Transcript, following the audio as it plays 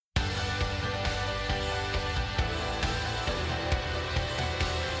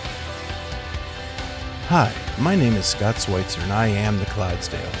Hi, my name is Scott Schweitzer and I am the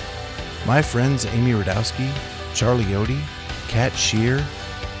Clydesdale. My friends Amy Radowski, Charlie Yodi, Kat Shear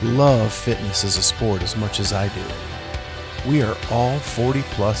love fitness as a sport as much as I do. We are all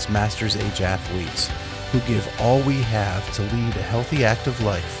 40-plus Masters age athletes who give all we have to lead a healthy, active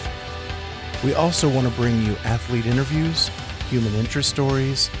life. We also want to bring you athlete interviews, human interest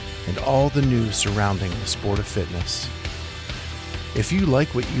stories, and all the news surrounding the sport of fitness. If you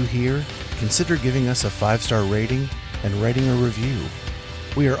like what you hear, consider giving us a 5-star rating and writing a review.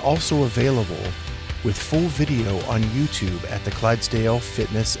 We are also available with full video on YouTube at the Clydesdale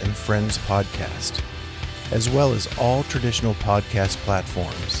Fitness and Friends podcast, as well as all traditional podcast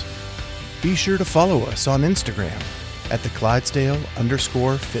platforms. Be sure to follow us on Instagram at the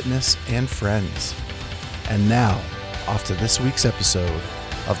Clydesdale_Fitness and Friends. And now, off to this week's episode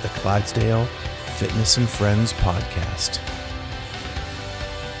of the Clydesdale Fitness and Friends podcast.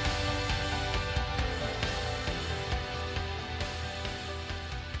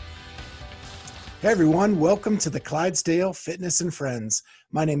 Hey everyone, welcome to the Clydesdale Fitness and Friends.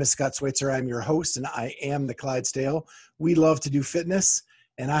 My name is Scott Schweitzer. I'm your host and I am the Clydesdale. We love to do fitness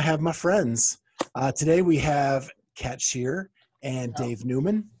and I have my friends. Today we have Kat Shear and Dave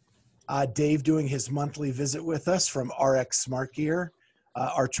Newman. Dave doing his monthly visit with us from RX Smart Gear,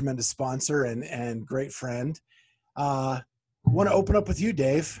 our tremendous sponsor and great friend. Want to open up with you,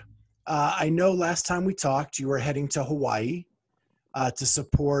 Dave. I know last time we talked, you were heading to Hawaii to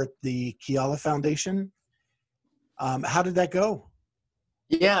support the Keala Foundation. How did that go?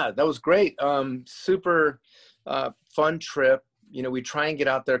 Yeah, that was great. Super fun trip. You know, we try and get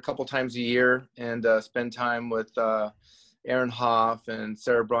out there a couple times a year and spend time with Aaron Hoff and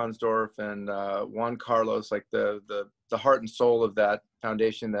Sara Sigmonsdottir and Juan Carlos, like the heart and soul of that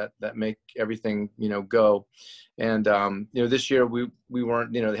foundation that make everything, go. And, this year we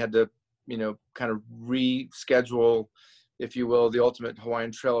weren't, they had to, kind of reschedule, if you will, the Ultimate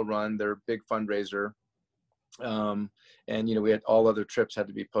Hawaiian Trail Run, their big fundraiser. And, we had all other trips had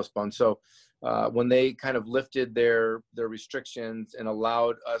to be postponed. So when they kind of lifted their restrictions and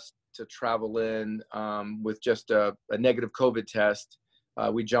allowed us to travel in with just a negative COVID test,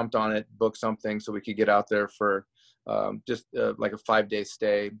 we jumped on it, booked something so we could get out there for just like a 5-day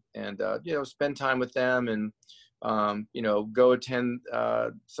stay and, spend time with them and, go attend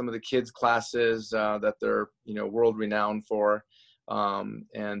some of the kids' classes that they're, world renowned for, and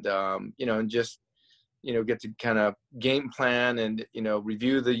just, get to kind of game plan and,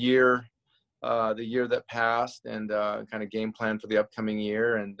 review the year that passed and kind of game plan for the upcoming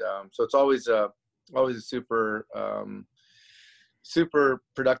year. And so it's always a super, super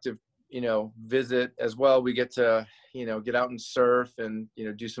productive, visit as well. We get to, get out and surf and,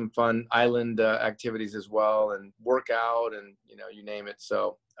 do some fun island activities as well and work out and, you name it.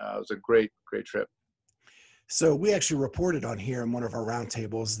 So it was a great trip. So we actually reported on here in one of our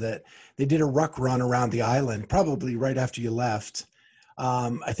roundtables that they did a ruck run around the island, probably right after you left.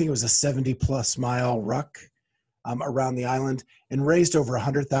 I think it was a 70-plus mile ruck around the island and raised over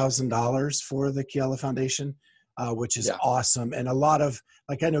 $100,000 for the Keala Foundation, which is awesome. And a lot of,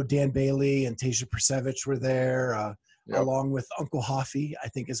 like, I know Dan Bailey and Tasia Persevich were there, along with Uncle Hoffy, I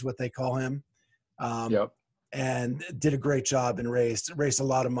think is what they call him. And did a great job and raised a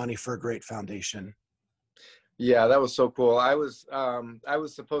lot of money for a great foundation. Yeah, that was so cool. I was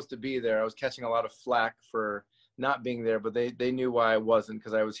supposed to be there. I was catching a lot of flack for not being there, but they knew why I wasn't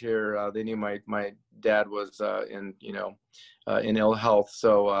because I was here. They knew my dad was in ill health,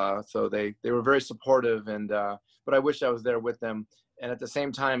 so they were very supportive. And but I wish I was there with them. And at the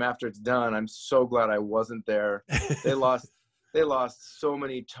same time, after it's done, I'm so glad I wasn't there. They lost so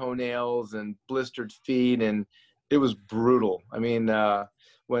many toenails and blistered feet, and it was brutal. I mean,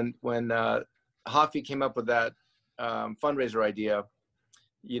 when Hoffy came up with that fundraiser idea,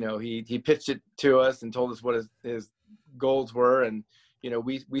 he pitched it to us and told us what his goals were. And,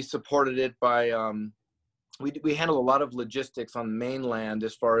 we supported it by, we handled a lot of logistics on the mainland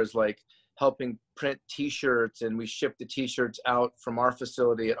as far as like helping print t-shirts, and we shipped the t-shirts out from our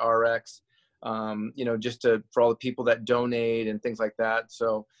facility at RX, just for all the people that donate and things like that.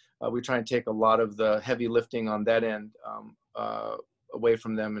 So we try and take a lot of the heavy lifting on that end away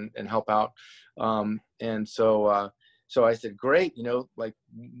from them and help out. And so I said, great, like,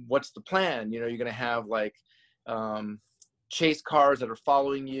 what's the plan? You're going to have like chase cars that are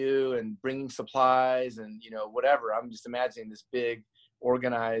following you and bringing supplies and, whatever. I'm just imagining this big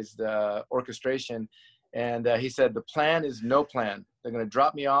organized orchestration. And he said, the plan is no plan. They're going to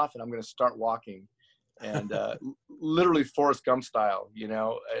drop me off and I'm going to start walking. And literally Forrest Gump style,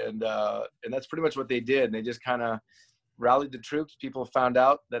 and that's pretty much what they did. And they just kind of rallied the troops. People found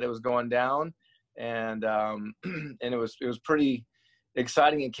out that it was going down, and it was pretty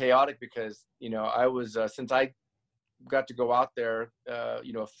exciting and chaotic because, I was, since I got to go out there, a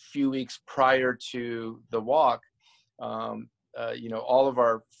few weeks prior to the walk, all of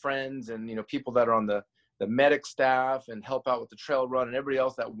our friends and, people that are on the medic staff and help out with the trail run and everybody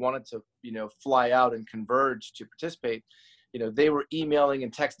else that wanted to, fly out and converge to participate, they were emailing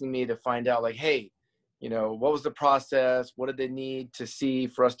and texting me to find out like, hey, what was the process? What did they need to see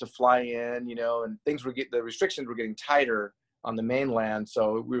for us to fly in, and the restrictions were getting tighter on the mainland.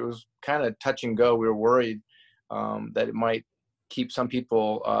 So it was kind of touch and go. We were worried that it might keep some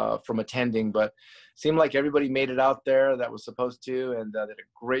people from attending, but seemed like everybody made it out there that was supposed to, and they had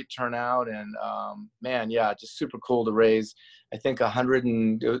a great turnout. And man, yeah, just super cool to raise, I think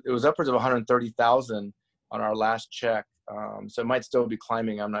it was upwards of 130,000 on our last check. So it might still be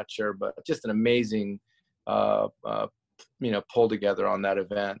climbing, I'm not sure, but just an amazing, pull together on that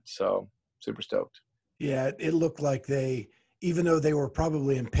event. So super stoked. Yeah, it looked like even though they were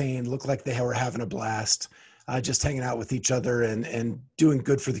probably in pain, looked like they were having a blast, just hanging out with each other and doing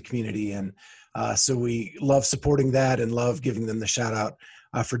good for the community. And so we love supporting that and love giving them the shout out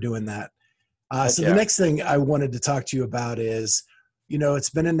for doing that. So the next thing I wanted to talk to you about is, it's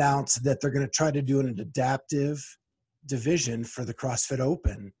been announced that they're going to try to do an adaptive division for the CrossFit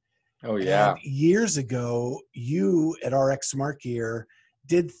Open. Oh yeah. And years ago, you at RX Smart Gear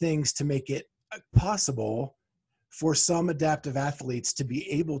did things to make it possible for some adaptive athletes to be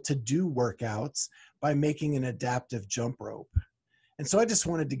able to do workouts by making an adaptive jump rope. And so I just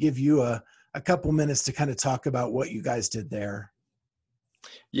wanted to give you a couple minutes to kind of talk about what you guys did there.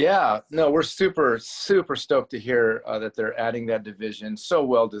 Yeah, no, we're super, super stoked to hear that they're adding that division. So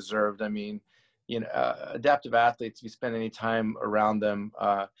well deserved. I mean, adaptive athletes, if you spend any time around them,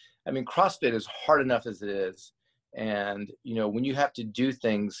 CrossFit is hard enough as it is. And, when you have to do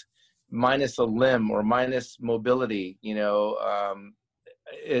things minus a limb or minus mobility,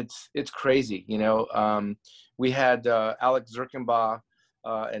 it's crazy. We had Alex Zirkenbaugh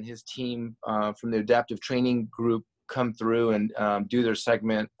and his team from the adaptive training group come through and do their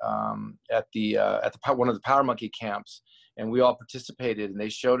segment at one of the Power Monkey camps, and we all participated, and they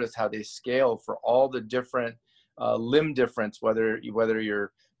showed us how they scale for all the different limb difference, whether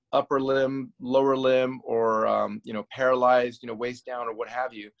you're upper limb, lower limb, or paralyzed, waist down or what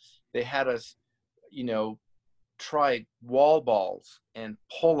have you. They had us, try wall balls and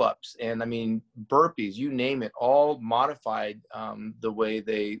pull-ups and burpees, you name it, all modified the way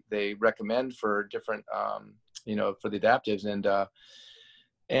they recommend for different for the adaptives.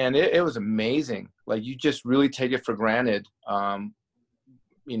 And it was amazing. Like, you just really take it for granted, having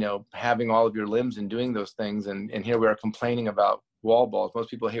all of your limbs and doing those things. And here we are complaining about wall balls.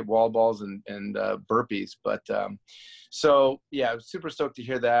 Most people hate wall balls and burpees, but so yeah, super stoked to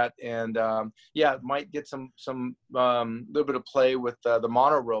hear that. And might get some little bit of play with the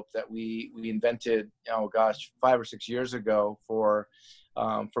mono rope that we invented, 5 or 6 years ago for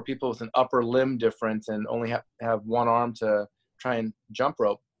people with an upper limb difference and only have one arm to try and jump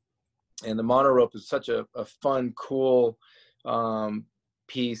rope. And the mono rope is such a fun, cool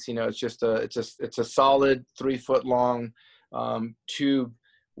piece. It's a solid 3 foot long tube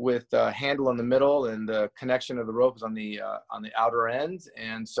with a handle in the middle, and the connection of the rope is on the outer ends.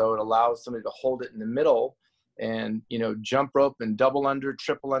 And so it allows somebody to hold it in the middle and, jump rope and double under,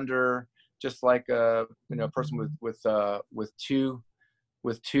 triple under, just like a person with two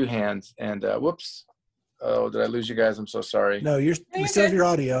hands. And whoops. Oh, did I lose you guys? I'm so sorry. No, we still have your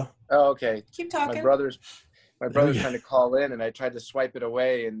audio. Oh, okay. Keep talking. My brother's trying to call in, and I tried to swipe it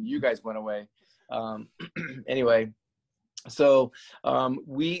away, and you guys went away. Anyway, so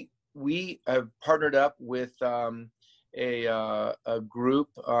we have partnered up with a group.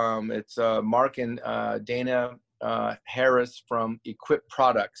 It's Mark and Dana Harris from Equip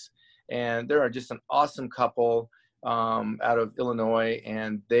Products, and they're just an awesome couple out of Illinois,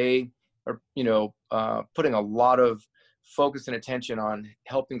 and they are putting a lot of focus and attention on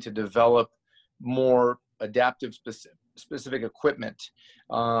helping to develop more adaptive specific equipment,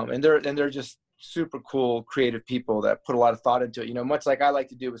 and they're just super cool, creative people that put a lot of thought into it, much like I like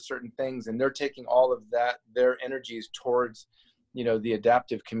to do with certain things. And they're taking all of their energies towards the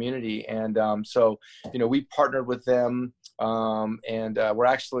adaptive community. And so we partnered with them, and we're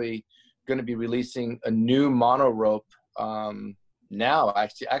actually going to be releasing a new mono rope now.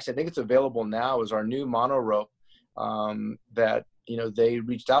 Actually, I think it's available now as our new mono rope that they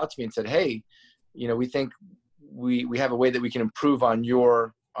reached out to me and said, hey, we think we have a way that we can improve on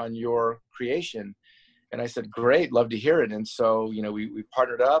your creation. And I said, great, love to hear it. And so we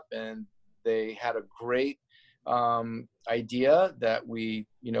partnered up, and they had a great idea that we,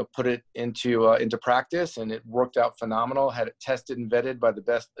 put it into practice, and it worked out phenomenal. Had it tested and vetted by the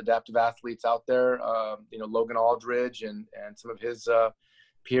best adaptive athletes out there, Logan Aldridge and some of his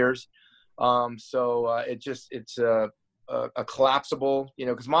peers. It's a collapsible,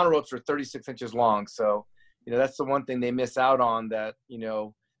 because monoropes are 36 inches long. So, that's the one thing they miss out on, that,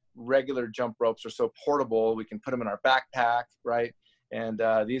 regular jump ropes are so portable. We can put them in our backpack, right? And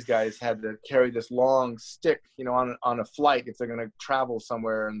these guys had to carry this long stick, on a flight if they're going to travel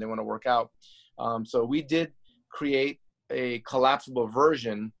somewhere and they want to work out. So we did create a collapsible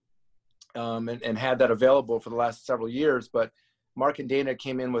version and had that available for the last several years. But Mark and Dana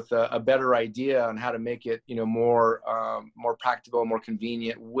came in with a better idea on how to make it, more practical, more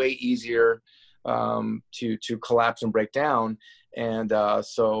convenient, way easier to collapse and break down. And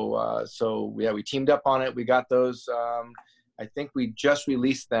we teamed up on it. We got those. I think we just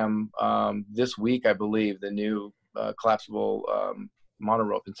released them this week, I believe, the new collapsible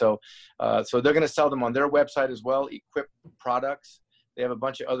monorope. And so they're going to sell them on their website as well, Equip Products. They have a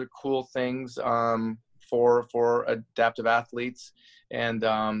bunch of other cool things for adaptive athletes. And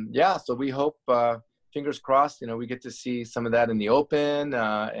so we hope, fingers crossed, we get to see some of that in the open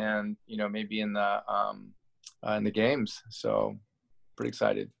and, maybe in the games. So pretty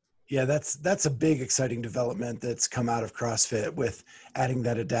excited. Yeah, that's a big, exciting development that's come out of CrossFit with adding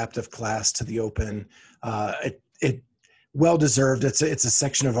that adaptive class to the open. It well deserved. It's a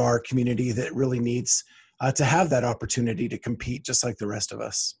section of our community that really needs to have that opportunity to compete just like the rest of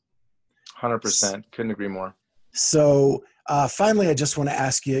us. 100%. Couldn't agree more. So finally, I just want to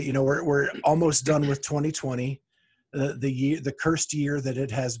ask you, we're almost done with 2020, the cursed year that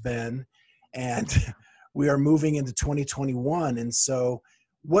it has been, and we are moving into 2021. And so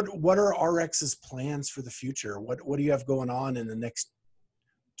what are RX's plans for the future? What do you have going on in the next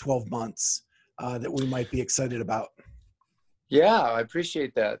 12 months that we might be excited about? Yeah, I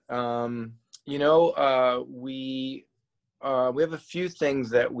appreciate that. We have a few things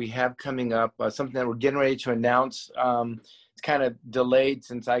that we have coming up, something that we're getting ready to announce. It's kind of delayed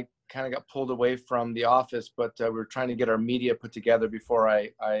since I kind of got pulled away from the office, but we're trying to get our media put together before I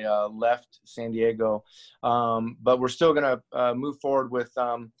left San Diego. But we're still going to move forward with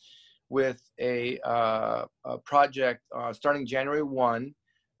a project starting January 1.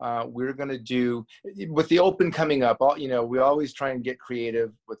 We're going to do, with the open coming up, we always try and get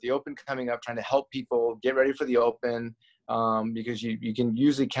creative with the open coming up, trying to help people get ready for the open. Because you can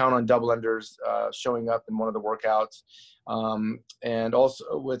usually count on double unders showing up in one of the workouts. And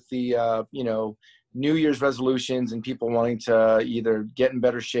also with the, New Year's resolutions and people wanting to either get in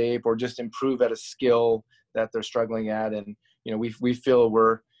better shape or just improve at a skill that they're struggling at. And, we feel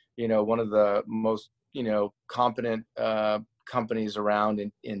we're, one of the most, competent companies around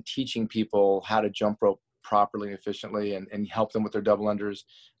in teaching people how to jump rope properly and efficiently and help them with their double unders.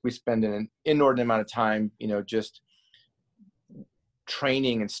 We spend an inordinate amount of time, just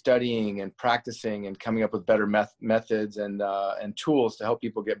training and studying and practicing and coming up with better methods and tools to help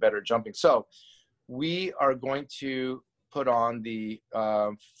people get better at jumping. So we are going to put on the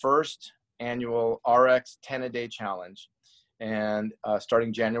first annual RX 10-a-day challenge, and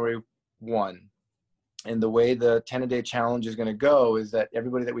starting January 1. And the way the 10-a-day challenge is going to go is that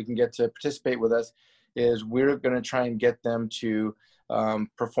everybody that we can get to participate with us is we're going to try and get them to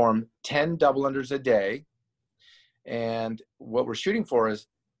perform 10 double unders a day. And what we're shooting for is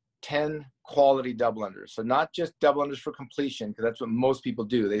 10 quality double unders. So not just double unders for completion, because that's what most people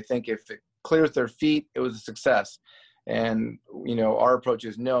do. They think if it clears their feet, it was a success. And, our approach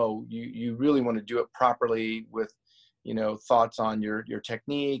is no, you really want to do it properly with, thoughts on your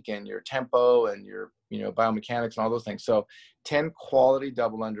technique and your tempo and your, biomechanics and all those things. So 10 quality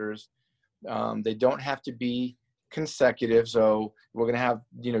double unders. They don't have to be consecutive. So we're going to have,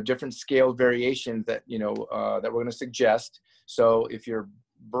 different scale variations that, that we're going to suggest. So if you're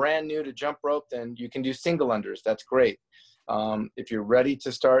brand new to jump rope, then you can do single unders. That's great. If you're ready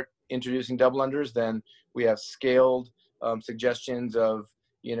to start introducing double unders, then we have scaled suggestions of,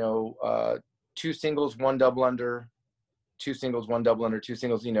 2 singles, 1 double under, 2 singles, 1 double under, 2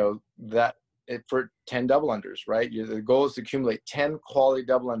 singles, for 10 double unders, right? The goal is to accumulate 10 quality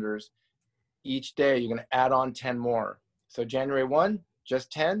double unders. Each day you're going to add on 10 more. So January 1,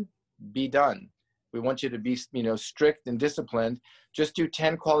 just 10, be done. We want you to be, strict and disciplined. Just do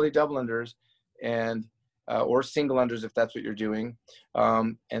 10 quality double unders and, or single unders if that's what you're doing.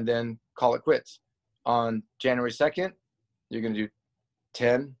 And then call it quits. On January 2nd, you're going to do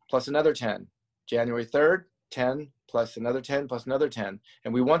 10 plus another 10. January 3rd, 10 plus another 10 plus another 10.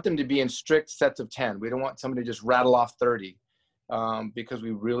 And we want them to be in strict sets of 10. We don't want somebody to just rattle off 30. Because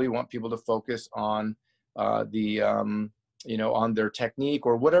we really want people to focus on on their technique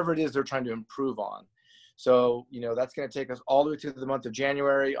or whatever it is they're trying to improve on. So, that's going to take us all the way to the month of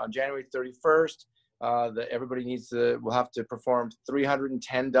January. On January 31st, everybody will have to perform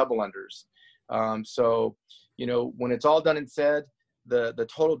 310 double unders. So, when it's all done and said, the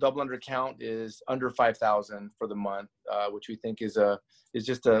total double under count is under 5,000 for the month, which we think is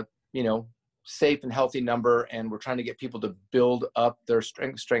just a, safe and healthy number. And we're trying to get people to build up their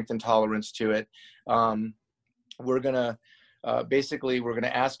strength and tolerance to it. We're going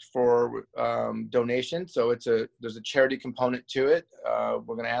to ask for donation. So there's a charity component to it.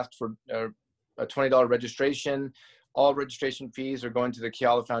 We're going to ask for a $20 registration. All registration fees are going to the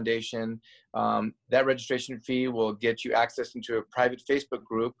Keala Foundation. That registration fee will get you access into a private Facebook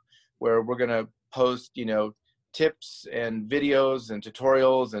group where we're going to post, tips and videos and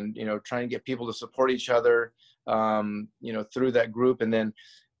tutorials and, trying to get people to support each other, through that group. And then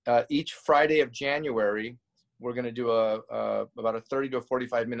each Friday of January, we're going to do about a 30 to a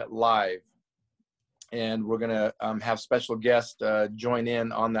 45-minute live. And we're going to have special guests join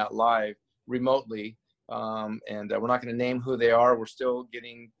in on that live remotely. And we're not going to name who they are. We're still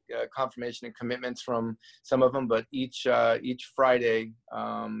getting confirmation and commitments from some of them, but each Friday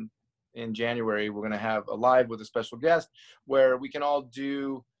in January, we're going to have a live with a special guest where we can all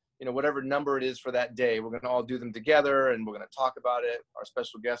do, whatever number it is for that day. We're going to all do them together and we're going to talk about it. Our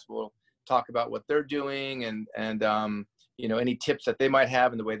special guest will talk about what they're doing and any tips that they might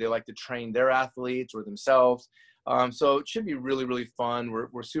have and the way they like to train their athletes or themselves. So it should be really, really fun.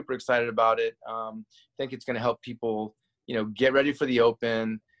 We're super excited about it. I think it's going to help people, get ready for the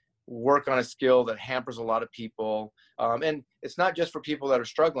Open, work on a skill that hampers a lot of people. And it's not just for people that are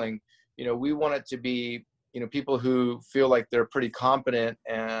struggling. We want it to be, people who feel like they're pretty competent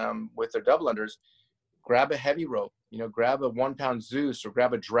with their double unders. Grab a heavy rope, grab a 1-pound Zeus or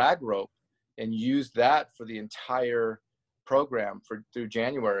grab a drag rope and use that for the entire program through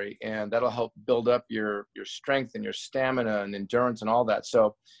January, and that'll help build up your strength and your stamina and endurance and all that.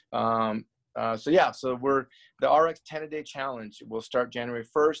 So we're the RX 10-a-day challenge will start January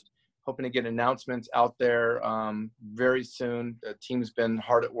 1st. Hoping to get announcements out there very soon. The team's been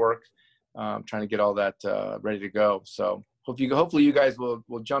hard at work trying to get all that ready to go. So hopefully you guys will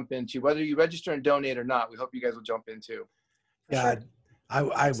jump into, whether you register and donate or not. We hope you guys will jump into. Yeah, sure.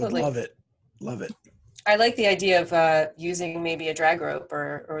 I would love it. Love it. I like the idea of using maybe a drag rope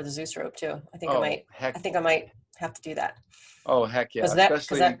or the Zeus rope too. I think I might have to do that. Oh, heck yeah.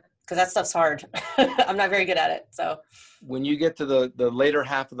 Because that stuff's hard. I'm not very good at it. So when you get to the later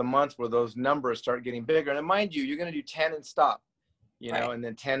half of the month where those numbers start getting bigger, and mind you, you're going to do 10 and stop, right. And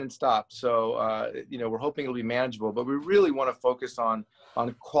then 10 and stop. So, we're hoping it'll be manageable, but we really want to focus on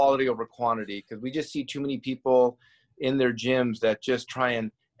quality over quantity, because we just see too many people in their gyms that just try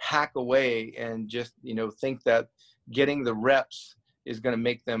and hack away and just, think that getting the reps is going to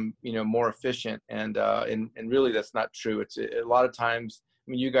make them, more efficient. And really that's not true. It's a lot of times,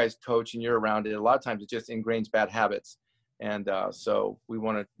 you guys coach and you're around it. A lot of times it just ingrains bad habits. And so we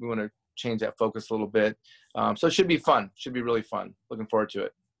want to change that focus a little bit. So it should be fun. Should be really fun. Looking forward to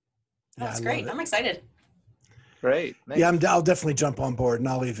it. That's great. I'm excited. Great. Thanks. Yeah, I'll definitely jump on board,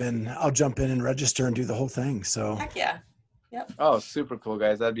 and I'll jump in and register and do the whole thing. So heck yeah. Yep. Oh, super cool,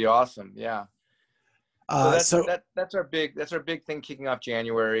 guys. That'd be awesome. Yeah. So that's our big thing kicking off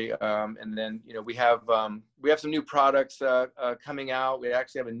January. And then, we have some new products coming out. We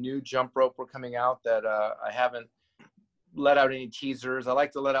actually have a new jump rope we're coming out that I haven't let out any teasers. I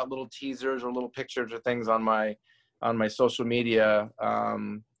like to let out little teasers or little pictures or things on my social media,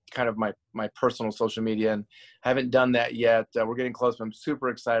 kind of my personal social media, and I haven't done that yet. We're getting close, but I'm super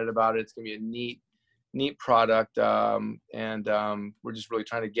excited about it. It's going to be a neat product. And we're just really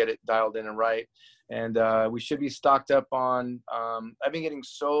trying to get it dialed in and right. And we should be stocked up on, I've been getting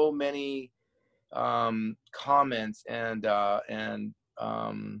so many comments and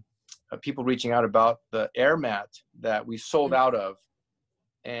people reaching out about the air mat that we sold out of.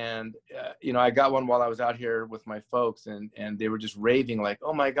 And, I got one while I was out here with my folks, and they were just raving like,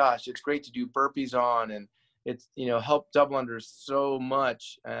 oh my gosh, it's great to do burpees on, and it's, helped double unders so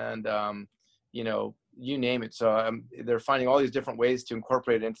much. And, you name it. So they're finding all these different ways to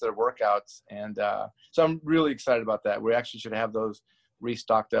incorporate it into their workouts. And so I'm really excited about that. We actually should have those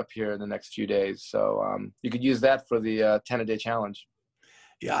restocked up here in the next few days. So you could use that for the 10-a-day challenge.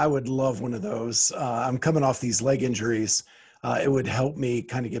 Yeah, I would love one of those. I'm coming off these leg injuries. It would help me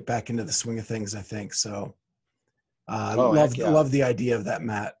kind of get back into the swing of things, I think. So love the idea of that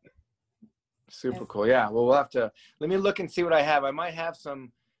mat. Super cool. Yeah. Well, we'll have to, let me look and see what I have. I might have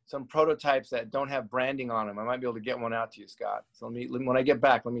some prototypes that don't have branding on them. I might be able to get one out to you, Scott. So when I get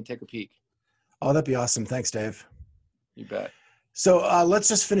back, let me take a peek. Oh, that'd be awesome. Thanks, Dave. You bet. So let's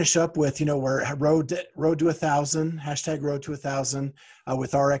just finish up with, we're road to 1,000, hashtag road to 1,000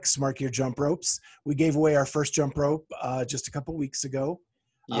 with RX Smart Gear jump ropes. We gave away our first jump rope just a couple weeks ago.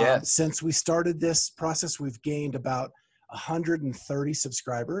 Yes. Since we started this process, we've gained about 130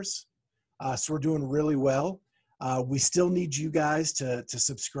 subscribers. So we're doing really well. We still need you guys to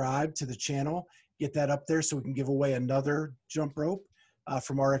subscribe to the channel, get that up there so we can give away another jump rope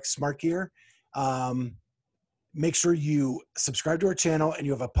from RX Smart Gear. Make sure you subscribe to our channel and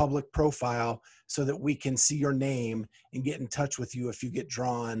you have a public profile so that we can see your name and get in touch with you if you get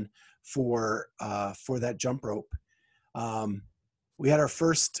drawn for that jump rope. We had our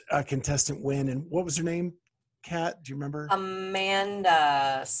first contestant win, and what was her name? Kat, do you remember?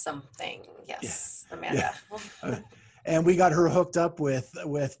 Amanda something. Yes, yeah. Amanda. Yeah. And we got her hooked up with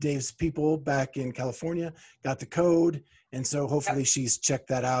Dave's people back in California, got the code, and so hopefully she's checked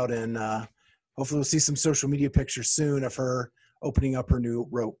that out, and hopefully we'll see some social media pictures soon of her opening up her new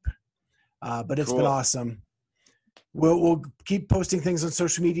rope. But it's been awesome. We'll keep posting things on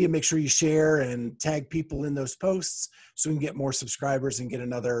social media. Make sure you share and tag people in those posts so we can get more subscribers and get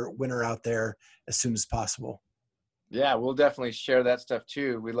another winner out there as soon as possible. Yeah, we'll definitely share that stuff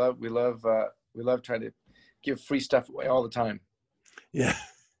too. We love trying to give free stuff away all the time. Yeah.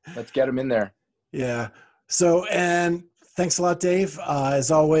 Let's get them in there. Yeah. So, and thanks a lot, Dave.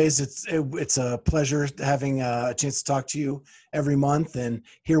 As always, it's a pleasure having a chance to talk to you every month and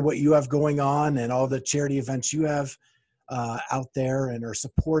hear what you have going on and all the charity events you have out there and are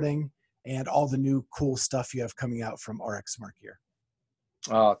supporting, and all the new cool stuff you have coming out from RX Smart Gear.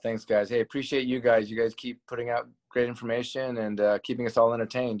 Oh, thanks, guys. Hey, appreciate you guys. You guys keep putting out great information and keeping us all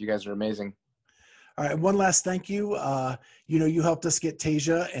entertained. You guys are amazing. All right. One last thank you. You helped us get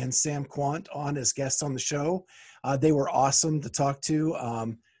Tasia and Sam Quant on as guests on the show. They were awesome to talk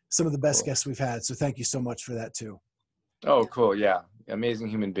to. Some of the best guests we've had. So thank you so much for that too. Oh, cool. Yeah. Amazing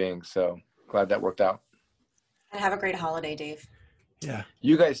human beings. So glad that worked out. And have a great holiday, Dave. Yeah.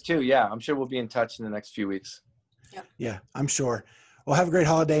 You guys too. Yeah. I'm sure we'll be in touch in the next few weeks. Yep. Yeah, I'm sure. Well, have a great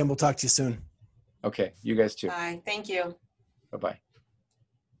holiday and we'll talk to you soon. Okay. You guys too. Bye. Thank you. Bye-bye.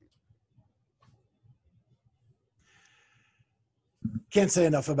 Can't say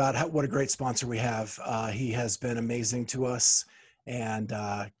enough about what a great sponsor we have. He has been amazing to us, and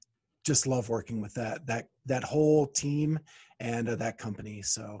just love working with that whole team and that company.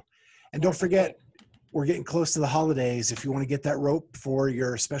 So, and don't forget, we're getting close to the holidays. If you want to get that rope for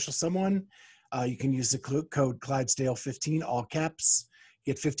your special someone, you can use the code Clydesdale15, all caps.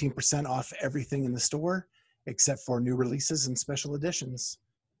 Get 15% off everything in the store except for new releases and special editions.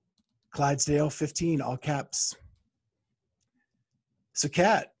 Clydesdale15, all caps. So,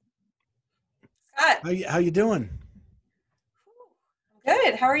 Kat, Scott, how you doing? I'm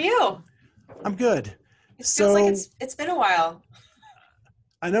good. How are you? I'm good. It feels like it's been a while.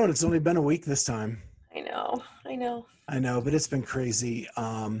 I know, and it's only been a week this time. I know, but it's been crazy.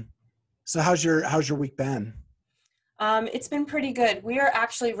 So how's your week been? It's been pretty good. We are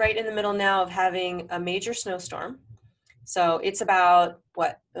actually right in the middle now of having a major snowstorm. So it's about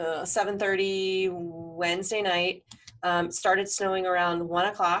 7:30 Wednesday night. Started snowing around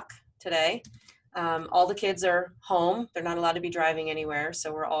 1:00 today. All the kids are home. They're not allowed to be driving anywhere.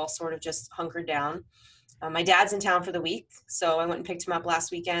 So we're all sort of just hunkered down. My dad's in town for the week. So I went and picked him up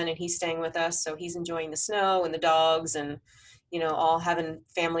last weekend and he's staying with us. So he's enjoying the snow and the dogs and, all having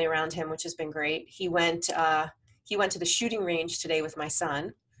family around him, which has been great. He went to the shooting range today with my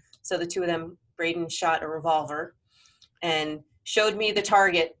son. So the two of them, Braden shot a revolver and showed me the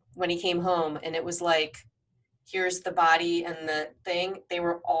target when he came home. And it was like, here's the body and the thing. They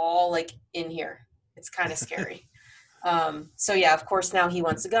were all like in here. It's kind of scary. So yeah, of course now he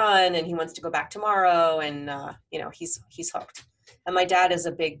wants a gun and he wants to go back tomorrow and, he's hooked. And my dad is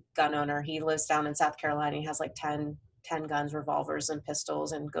a big gun owner. He lives down in South Carolina. He has like 10 guns, revolvers and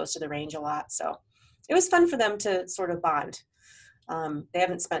pistols and goes to the range a lot. So it was fun for them to sort of bond. They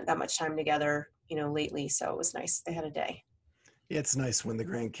haven't spent that much time together, lately. So it was nice. They had a day. Yeah, it's nice when the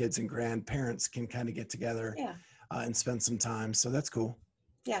grandkids and grandparents can kind of get together and spend some time. So that's cool.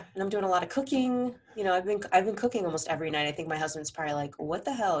 Yeah. And I'm doing a lot of cooking. I've been cooking almost every night. I think my husband's probably like, what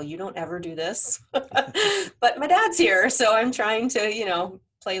the hell? You don't ever do this. But my dad's here. So I'm trying to,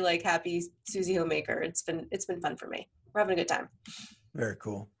 play like happy Susie Homemaker. It's been fun for me. We're having a good time. Very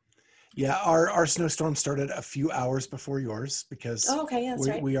cool. Yeah. Our snowstorm started a few hours before yours because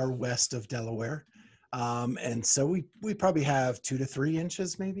we are west of Delaware. And so we probably have 2 to 3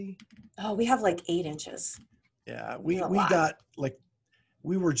 inches maybe. Oh, we have like 8 inches. Yeah. We got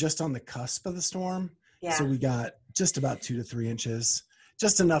we were just on the cusp of the storm. Yeah. So we got just about 2 to 3 inches.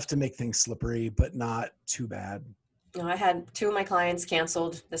 just enough to make things slippery, but not too bad. I had 2 of my clients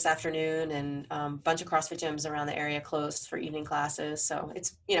canceled this afternoon, and a bunch of CrossFit gyms around the area closed for evening classes. So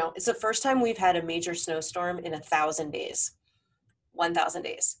it's the first time we've had a major snowstorm in 1,000 days.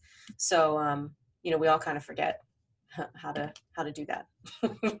 So, we all kind of forget how to do that,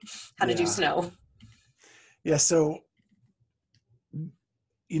 how to do snow. Yeah. So,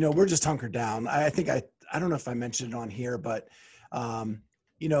 we're just hunkered down. I think I don't know if I mentioned it on here, but,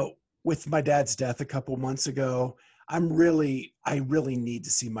 with my dad's death a couple months ago, I really need to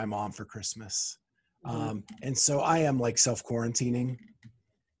see my mom for Christmas. And so I am like self-quarantining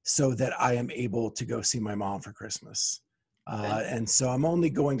so that I am able to go see my mom for Christmas. And so I'm only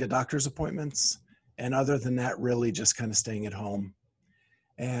going to doctor's appointments. And other than that, really just kind of staying at home.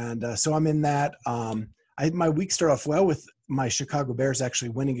 And so I'm in that. My week started off well with my Chicago Bears actually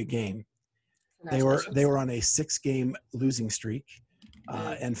winning a game. They were on a 6-game losing streak.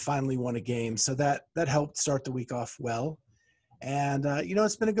 And finally won a game. So that helped start the week off well. And,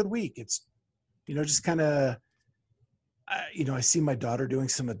 it's been a good week. It's, just kind of, I see my daughter doing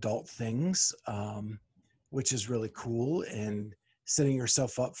some adult things, which is really cool, and setting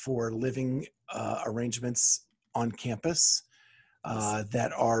yourself up for living arrangements on campus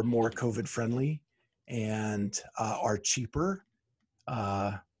that are more COVID friendly and are cheaper.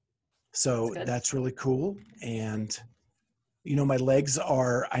 So that's really cool. And, my legs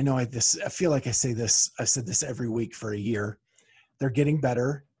are, I feel like I say this, I've said this every week for a year. They're getting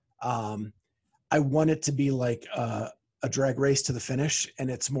better. I want it to be like a drag race to the finish,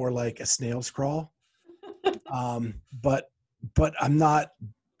 and it's more like a snail's crawl. But I'm not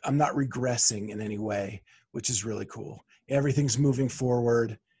regressing in any way, which is really cool. Everything's moving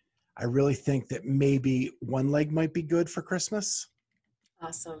forward. I really think that maybe one leg might be good for Christmas.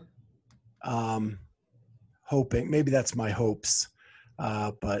 Awesome. Hoping, maybe that's my hopes,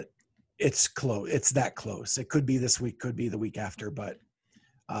 but it's close. It's that close. It could be this week, could be the week after, but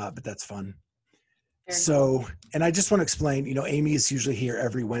that's fun. So, and I just want to explain, Amy is usually here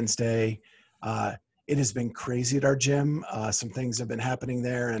every Wednesday. It has been crazy at our gym. Some things have been happening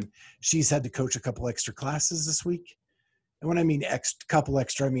there, and she's had to coach a couple extra classes this week. And when I mean couple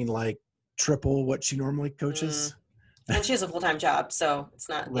extra, I mean like triple what she normally coaches. And she has a full-time job, so it's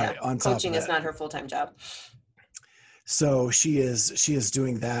not, right, on top coaching is not her full-time job. So she is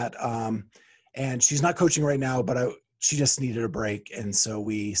doing that. And she's not coaching right now, but she just needed a break. And so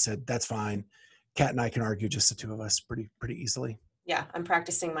we said, that's fine. Kat and I can argue, just the 2 of us, pretty easily. Yeah. I'm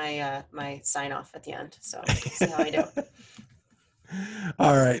practicing my sign off at the end. So let's see how I do.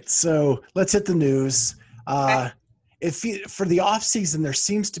 All right. So let's hit the news. Okay. For the off season, there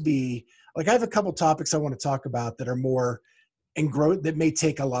seems to be, I have a couple topics I want to talk about that are more that may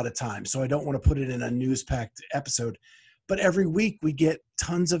take a lot of time. So I don't want to put it in a news packed episode, but every week we get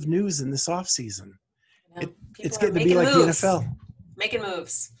tons of news in this off season. It's getting to be like the NFL. Making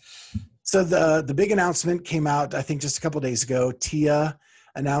moves. So the big announcement came out, I think just a couple of days ago. Tia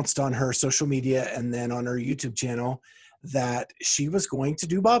announced on her social media and then on her YouTube channel that she was going to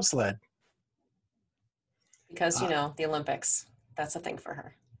do bobsled. Because, the Olympics, that's a thing for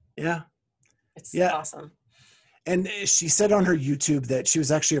her. Yeah. It's awesome. And she said on her YouTube that she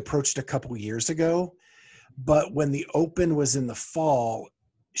was actually approached a couple years ago, but when the Open was in the fall,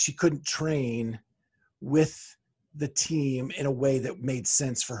 she couldn't train with the team in a way that made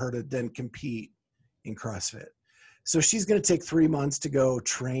sense for her to then compete in CrossFit. So she's going to take 3 months to go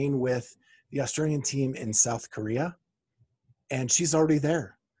train with the Australian team in South Korea, and she's already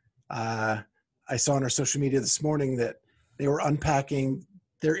there. I saw on her social media this morning that they were unpacking.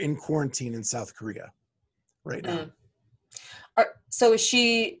 They're in quarantine in South Korea right now. So is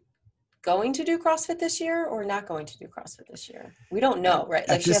she going to do CrossFit this year or not going to do CrossFit this year? We don't know, right?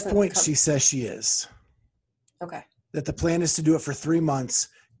 At this point, she says she is. Okay. That the plan is to do it for 3 months,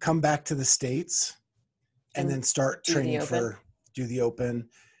 come back to the States, and then start training do the Open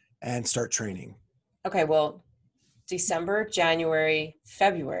and start training. Okay. Well, December, January,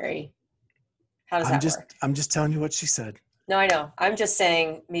 February. How does that work? I'm just telling you what she said. No, I know. I'm just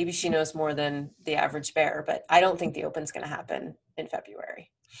saying maybe she knows more than the average bear, but I don't think the Open's going to happen in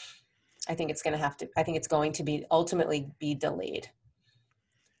February. I think it's going to be ultimately be delayed.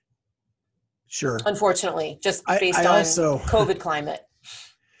 Sure. Unfortunately, just based on COVID climate.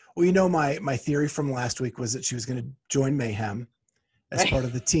 Well, my theory from last week was that she was going to join Mayhem as part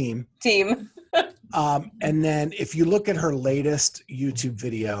of the team. And then if you look at her latest YouTube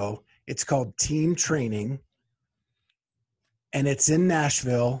video, it's called Team Training. And it's in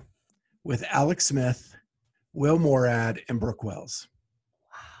Nashville with Alex Smith, Will Morad, and Brooke Wells.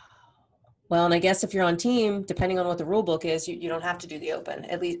 Well, and I guess if you're on team, depending on what the rule book is, you don't have to do the open,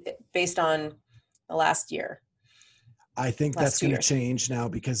 at least based on the last year. I think that's going to change now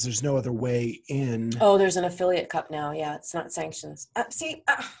because there's no other way in. Oh, there's an affiliate cup now. Yeah, it's not sanctions.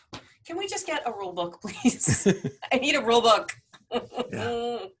 Can we just get a rule book, please? I need a rule book.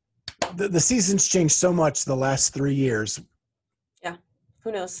 Yeah. The season's changed so much the last 3 years. Yeah,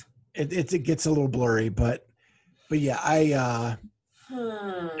 who knows? It gets a little blurry, but yeah,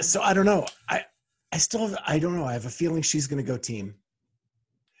 so I don't know. I don't know. I have a feeling she's going to go team.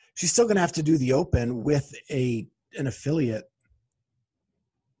 She's still going to have to do the open with an affiliate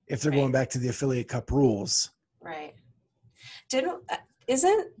if they're going back to the affiliate cup rules. Right. Didn't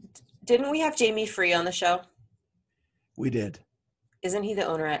we have Jamie Free on the show? We did. Isn't he the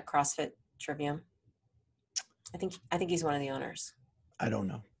owner at CrossFit Trivium? I think he's one of the owners. I don't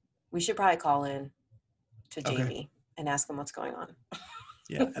know. We should probably call in to Jamie and ask him what's going on.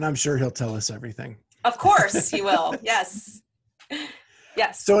 Yeah, and I'm sure he'll tell us everything. Of course he will. Yes.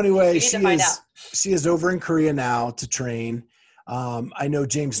 Yes. So anyway, she is over in Korea now to train. I know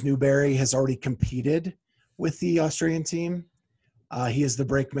James Newberry has already competed with the Australian team. He is the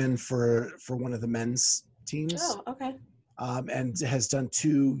brakeman for one of the men's teams. Oh, okay. And has done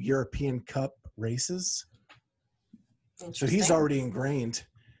 2 European Cup races. So he's already ingrained.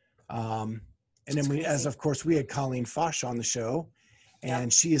 And then we had Colleen Foch on the show,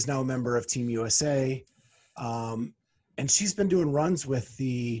 and she is now a member of Team USA. And she's been doing runs with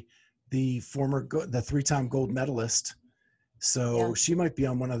the 3-time gold medalist. So she might be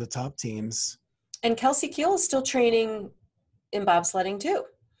on one of the top teams. And Kelsey Keel is still training in bobsledding too.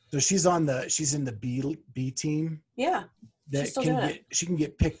 So she's in the B team. Yeah. She can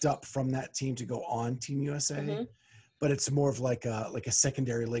get picked up from that team to go on Team USA. Mm-hmm. But it's more of like a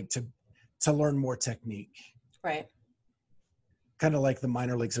secondary league to learn more technique. Right. Kind of like the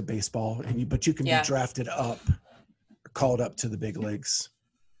minor leagues of baseball, but you can be drafted up or called up to the big leagues.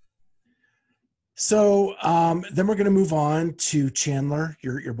 So then we're going to move on to Chandler,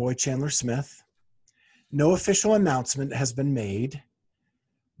 your boy Chandler Smith. No official announcement has been made,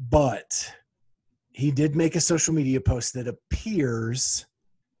 but he did make a social media post that appears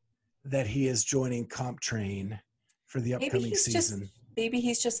that he is joining CompTrain for the upcoming season. Maybe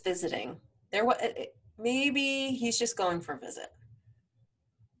he's just visiting. Maybe he's just going for a visit.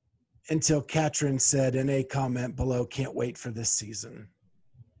 Until Katrin said in a comment below, "Can't wait for this season."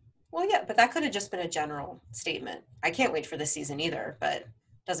 Well, yeah, but that could have just been a general statement. I can't wait for this season either, but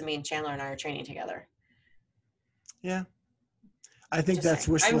doesn't mean Chandler and I are training together. Yeah. I think that's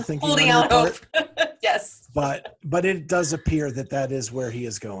wishful thinking. Holding out hope. Yes. But it does appear that is where he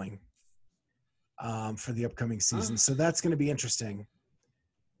is going for the upcoming season. So that's going to be interesting.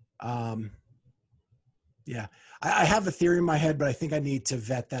 Yeah. I have a theory in my head, but I think I need to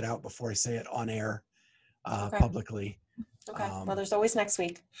vet that out before I say it on air publicly. Okay. Well, there's always next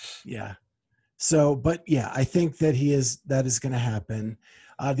week. Yeah. So, but yeah, I think that that is going to happen.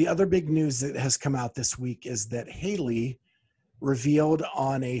 The other big news that has come out this week is that Haley revealed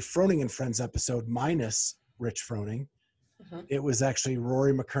on a Froning and Friends episode minus Rich Froning. Mm-hmm. It was actually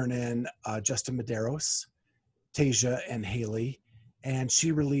Rory McKernan, Justin Medeiros, Tasia, and Haley. And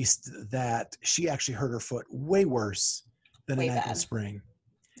she released that she actually hurt her foot way worse than an ankle sprain.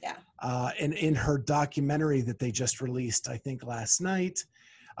 Yeah. And in her documentary that they just released, I think last night,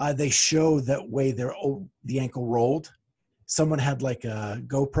 they show that way the ankle rolled. Someone had like a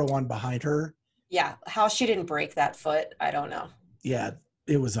GoPro on behind her. Yeah. How she didn't break that foot, I don't know. Yeah,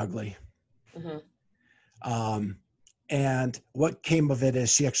 it was ugly. Mm-hmm. And what came of it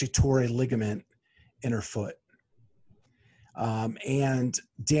is she actually tore a ligament in her foot. And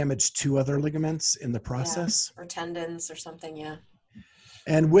damaged 2 other ligaments in the process. Yeah, or tendons or something, yeah.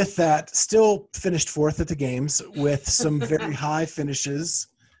 And with that, still finished 4th at the games with some very high finishes.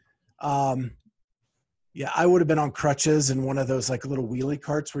 Yeah, I would have been on crutches and one of those like little wheelie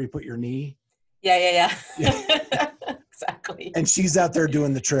carts where you put your knee. Yeah. Exactly. And she's out there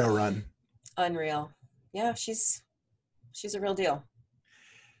doing the trail run. Unreal. Yeah, she's a real deal.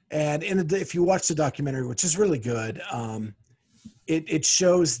 And if you watch the documentary, which is really good, it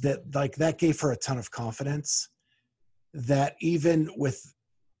shows that like that gave her a ton of confidence that even with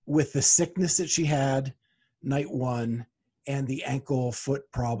the sickness that she had night 1 and the ankle foot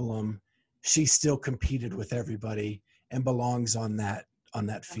problem, she still competed with everybody and belongs on that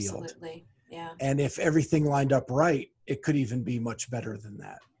field. Absolutely. Yeah. And if everything lined up right, it could even be much better than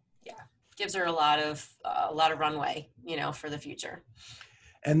that. Yeah. Gives her a lot of runway, for the future.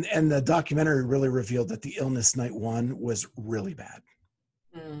 And the documentary really revealed that the illness night 1 was really bad.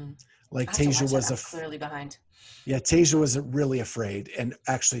 Like Tasia was clearly behind. Yeah, Tasia was really afraid and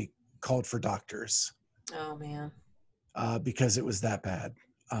actually called for doctors. Oh man. Because it was that bad.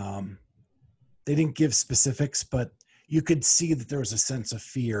 They didn't give specifics, but you could see that there was a sense of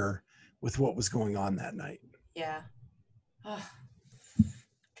fear with what was going on that night. Yeah. Oh,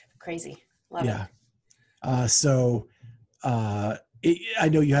 crazy. Love it. I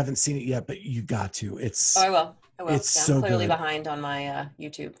know you haven't seen it yet, but you got to. I will. It's yeah, so I'm clearly good. behind on my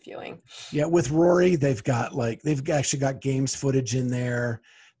YouTube viewing. Yeah, with Rory, they've actually got games footage in there.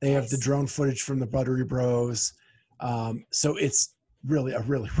 They have the drone footage from the Buttery Bros. So it's really a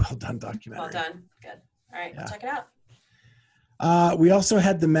really well done documentary. Well done. Good. All right, I'll check it out. We also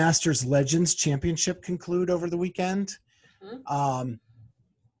had the Masters Legends Championship conclude over the weekend. Mm-hmm.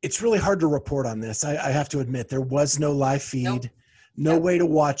 It's really hard to report on this. I have to admit, there was no live feed, no way to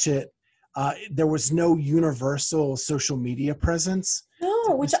watch it. There was no universal social media presence.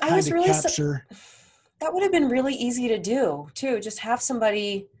 No, which I was really that would have been really easy to do too. Just have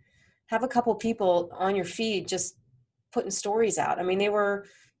a couple people on your feed just putting stories out. I mean, they were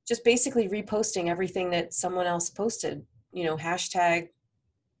just basically reposting everything that someone else posted, hashtag.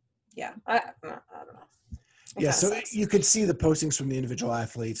 Yeah. I don't know. So you could see the postings from the individual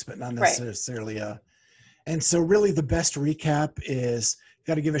athletes, but not necessarily and so really the best recap is,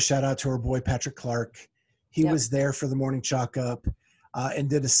 got to give a shout out to our boy, Patrick Clark. He was there for the morning chalk up and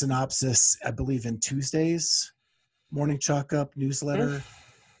did a synopsis, I believe, in Tuesday's morning chalk up newsletter,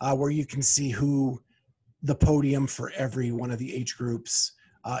 where you can see who the podium for every one of the age groups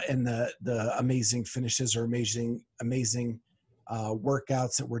and the amazing finishes or amazing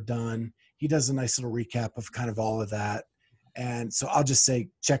workouts that were done. He does a nice little recap of kind of all of that. And so I'll just say,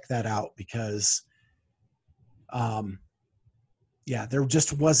 check that out because, there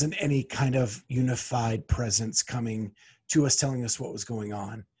just wasn't any kind of unified presence coming to us, telling us what was going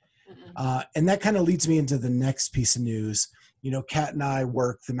on. And that kind of leads me into the next piece of news. Kat and I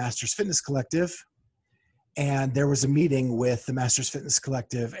work the Masters Fitness Collective, and there was a meeting with the Masters Fitness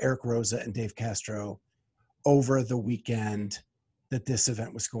Collective, Eric Rosa and Dave Castro, over the weekend that this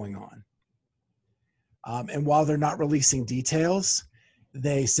event was going on. And while they're not releasing details,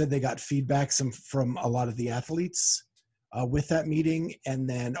 they said they got feedback from a lot of the athletes with that meeting, and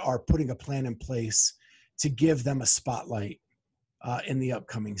then are putting a plan in place to give them a spotlight in the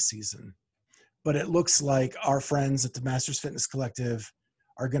upcoming season. But it looks like our friends at the Masters Fitness Collective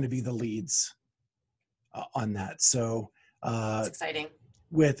are going to be the leads on that. So that's exciting.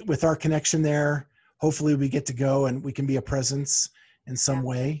 With our connection there, hopefully we get to go and we can be a presence in some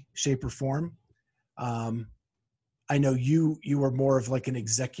way, shape, or form. I know you were more of like an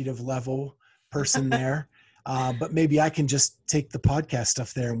executive level person there, but maybe I can just take the podcast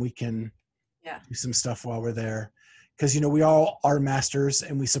stuff there and we can do some stuff while we're there. Because, we all are masters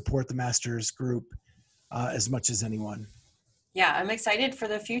and we support the masters group as much as anyone. Yeah, I'm excited for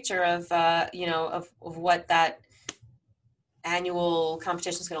the future of, of what that annual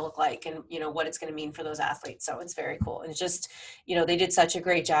competition is going to look like and, what it's going to mean for those athletes. So it's very cool. And it's just, they did such a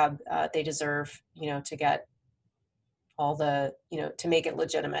great job. They deserve, to get all the, to make it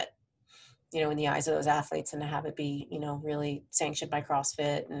legitimate, in the eyes of those athletes and to have it be, really sanctioned by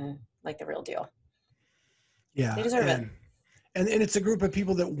CrossFit and like the real deal. Yeah. They deserve it. And it's a group of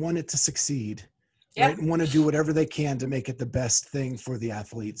people that want it to succeed, right? And want to do whatever they can to make it the best thing for the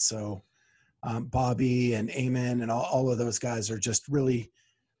athletes. So Bobby and Eamon and all of those guys are just really,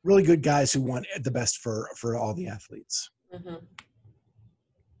 really good guys who want the best for all the athletes.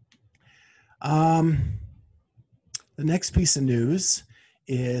 The next piece of news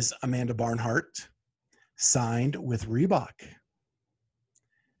is Amanda Barnhart signed with Reebok.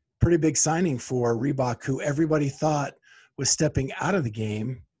 Pretty big signing for Reebok, who everybody thought was stepping out of the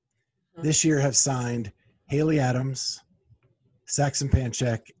game. This year have signed Haley Adams, Saxon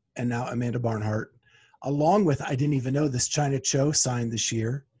Panchek, and now Amanda Barnhart, along with, I didn't even know this, China Cho signed this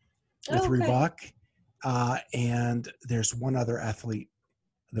year with Reebok. And there's one other athlete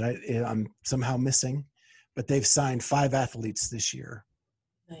that I'm somehow missing, but they've signed 5 athletes this year.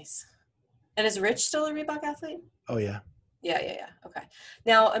 Nice. And is Rich still a Reebok athlete? Oh, yeah. Yeah. Okay.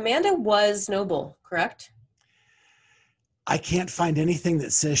 Now, Amanda was Noble, correct? I can't find anything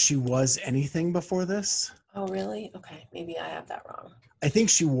that says she was anything before this. Oh, really? Okay. Maybe I have that wrong. I think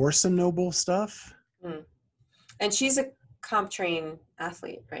she wore some Noble stuff. And she's a CompTrain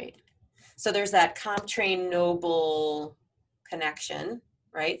athlete, right? So there's that CompTrain Noble connection,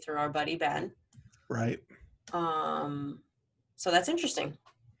 right? Through our buddy Ben. Right. So that's interesting.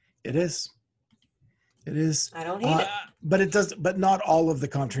 It is. I don't hate it. But not all of the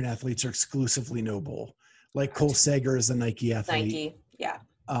CompTrain athletes are exclusively Noble. Like Cole Sager is a Nike athlete. Nike, yeah.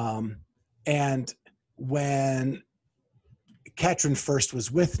 And when Katrin first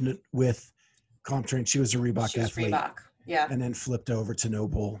was with CompTrain. She was a Reebok athlete. Reebok, yeah. And then flipped over to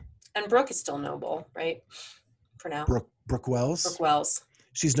Noble. And Brooke is still Noble, right? For now. Brooke Wells. Brooke Wells.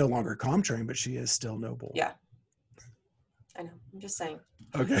 She's no longer CompTrain, but she is still Noble. Yeah. I know. I'm just saying.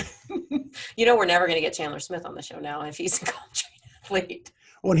 Okay. We're never going to get Chandler Smith on the show now if he's a CompTrain athlete.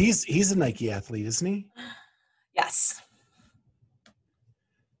 Well, and he's a Nike athlete, isn't he? Yes.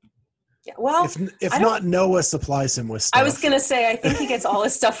 Yeah. Well, if not, Noah supplies him with stuff. I was going to say, I think he gets all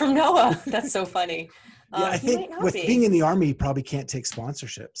his stuff from Noah. That's so funny. Yeah, I think with being in the Army, he probably can't take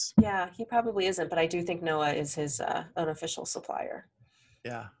sponsorships. Yeah, he probably isn't, but I do think Noah is his unofficial supplier.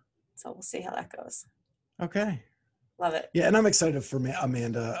 Yeah. So we'll see how that goes. Okay. Love it. Yeah, and I'm excited for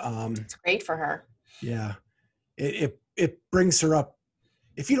Amanda. It's great for her. Yeah. It brings her up.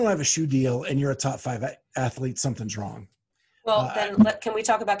 If you don't have a shoe deal and you're a top 5 athlete, something's wrong. Well, then can we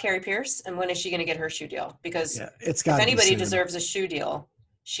talk about Carrie Pierce and when is she going to get her shoe deal? Because if anybody deserves a shoe deal,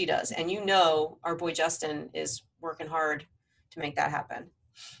 she does. And our boy Justin is working hard to make that happen.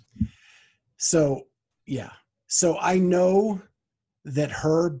 So, yeah. So I know that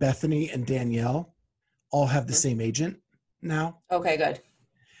her, Bethany, and Danielle all have the same agent now. Okay, good.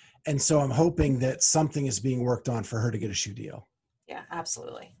 And so I'm hoping that something is being worked on for her to get a shoe deal. Yeah,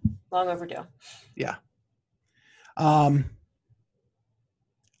 absolutely. Long overdue. Yeah.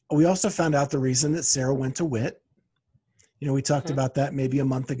 We also found out the reason that Sara went to WIT. We talked about that maybe a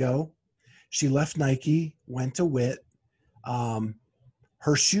month ago. She left Nike, went to WIT.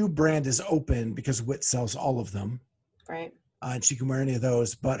 Her shoe brand is open because WIT sells all of them. Right. And she can wear any of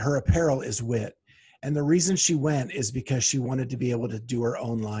those, but her apparel is WIT. And the reason she went is because she wanted to be able to do her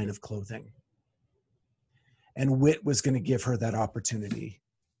own line of clothing. And WIT was going to give her that opportunity.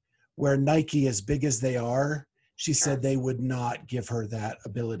 Where Nike, as big as they are, she said they would not give her that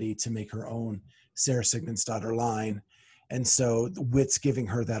ability to make her own Sara Sigmonsdottir line. And so WIT's giving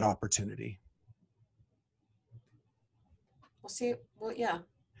her that opportunity. We'll see. Well, yeah.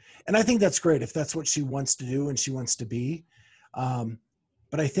 And I think that's great if that's what she wants to do and she wants to be.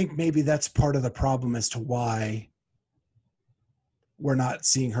 But I think maybe that's part of the problem as to why we're not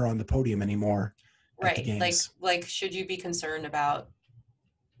seeing her on the podium anymore. At the games. Like, should you be concerned about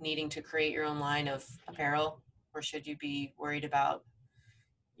needing to create your own line of apparel, or should you be worried about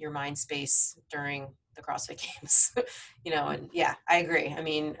your mind space during the CrossFit Games? And yeah, I agree. I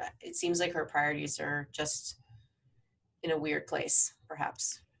mean, it seems like her priorities are just in a weird place,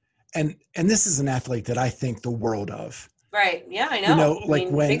 perhaps. And this is an athlete that I think the world of. Right. Yeah, I know.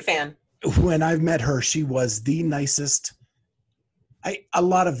 Big fan. When I've met her, she was the nicest. A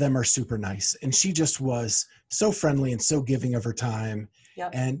lot of them are super nice, and she just was so friendly and so giving of her time.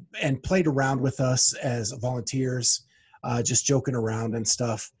 Yep. and played around with us as volunteers, just joking around and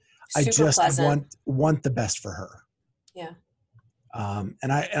stuff. Super I just pleasant. want the best for her. Yeah.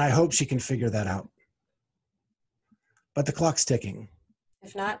 And I hope she can figure that out. But the clock's ticking.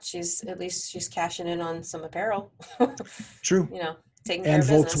 If not, she's cashing in on some apparel. True. Taking care of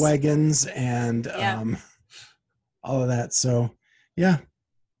business. Volkswagens and all of that. So, yeah.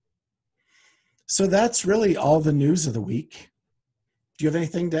 So that's really all the news of the week. Do you have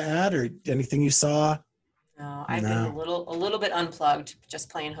anything to add or anything you saw? No, I've been a little bit unplugged, just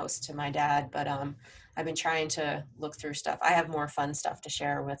playing host to my dad, but I've been trying to look through stuff. I have more fun stuff to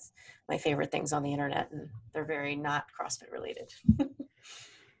share with my favorite things on the internet, and they're very not CrossFit related.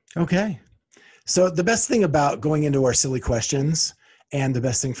 Okay. So the best thing about going into our silly questions and the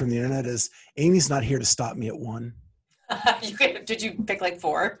best thing from the internet is Amy's not here to stop me at 1. Did you pick like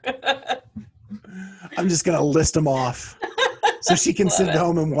 4? I'm just going to list them off. So she can sit at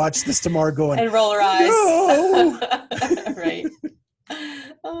home and watch this tomorrow going. And roll her eyes. No! Right.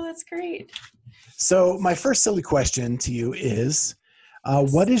 Oh, that's great. So my first silly question to you is,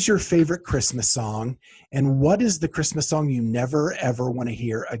 what is your favorite Christmas song? And what is the Christmas song you never, ever want to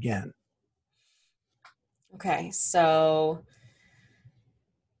hear again? Okay. So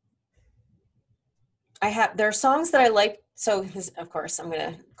there are songs that I like. So of course I'm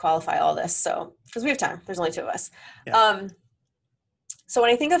going to qualify all this. So, because we have time, there's only 2 of us. Yeah. So when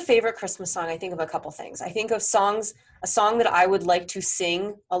I think of favorite Christmas song, I think of a couple things. I think of a song that I would like to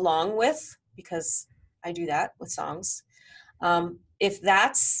sing along with, because I do that with songs. If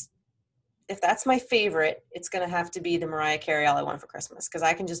that's my favorite, it's going to have to be the Mariah Carey All I Want for Christmas, because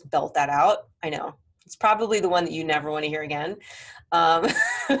I can just belt that out. I know. It's probably the one that you never want to hear again. But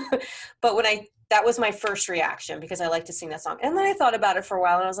that was my first reaction, because I like to sing that song. And then I thought about it for a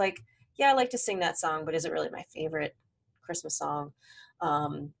while, and I was like, yeah, I like to sing that song, but is it really my favorite Christmas song?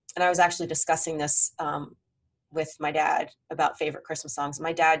 And I was actually discussing this with my dad about favorite Christmas songs.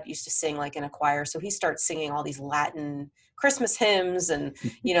 My dad used to sing like in a choir, so he starts singing all these Latin Christmas hymns and,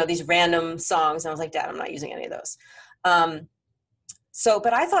 these random songs. And I was like, Dad, I'm not using any of those.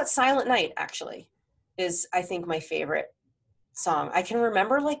 But I thought Silent Night actually is, I think, my favorite song. I can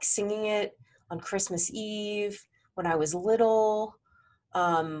remember like singing it on Christmas Eve when I was little,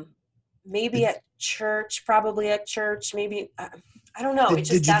 maybe at church, maybe, I don't know. Did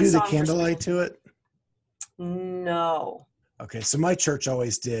you do the candlelight to it? No. Okay. So my church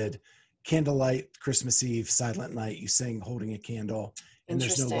always did candlelight, Christmas Eve, Silent Night. You sing holding a candle and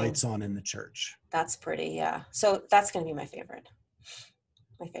there's no lights on in the church. That's pretty. Yeah. So that's going to be my favorite.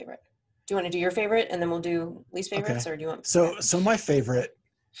 Do you want to do your favorite and then we'll do least favorites, or do you want? So my favorite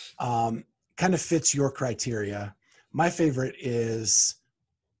kind of fits your criteria. My favorite is,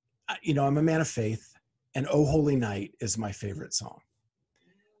 I'm a man of faith, and "Oh Holy Night" is my favorite song.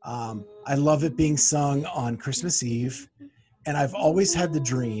 I love it being sung on Christmas Eve, and I've always had the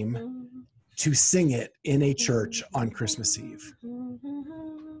dream to sing it in a church on Christmas Eve.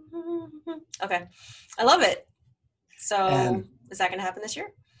 Okay. I love it. So is that going to happen this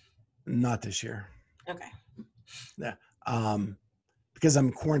year? Not this year. Okay. Yeah. Because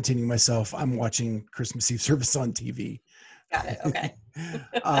I'm quarantining myself, I'm watching Christmas Eve service on TV. Got it. Okay.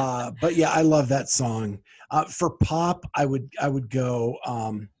 But yeah, I love that song. For pop, I would go,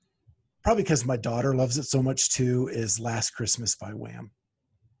 probably because my daughter loves it so much too, is "Last Christmas" by Wham.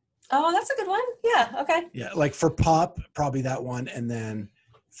 Oh, that's a good one. Yeah. Okay. Yeah. Like for pop, probably that one. And then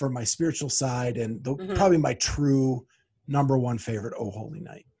for my spiritual side and probably my true number one favorite, "Oh Holy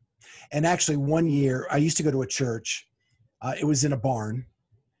Night." And actually one year I used to go to a church. It was in a barn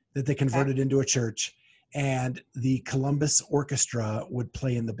that they converted into a church, and the Columbus Orchestra would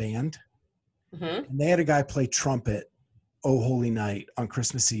play in the band. And they had a guy play trumpet, "Oh Holy Night" on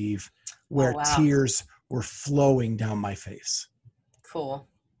Christmas Eve, where tears were flowing down my face. Cool.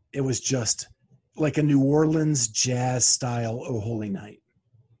 It was just like a New Orleans jazz style "Oh Holy Night."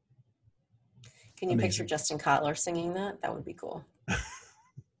 Can you picture Justin Kotler singing that? That would be cool.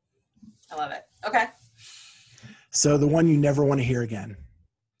 I love it. Okay. So the one you never want to hear again.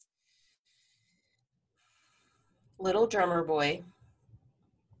 "Little Drummer Boy."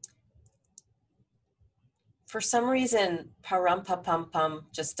 For some reason, "Parum-pa-pum-pum"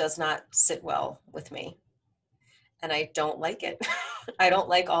 just does not sit well with me. And I don't like it. I don't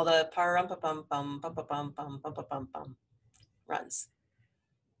like all the parum-pa-pum-pum, pum-pa-pum-pum, pum-pa-pum-pum runs.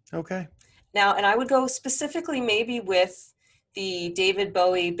 Okay. Now, and I would go specifically maybe with the David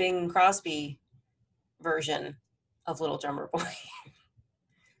Bowie, Bing Crosby version of "Little Drummer Boy."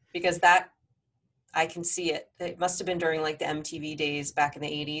 Because that, I can see it. It must have been during like the MTV days back in the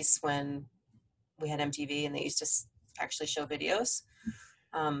 80s when we had MTV and they used to actually show videos.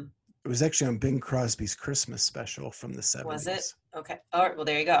 It was actually on Bing Crosby's Christmas special from the 70s. Was it? Okay. All right. Well,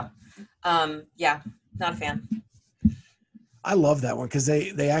 there you go. Yeah, not a fan. I love that one because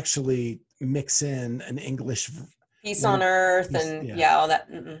they actually mix in an English "Peace on Earth" and all that.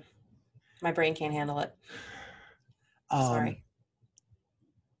 My brain can't handle it. Sorry.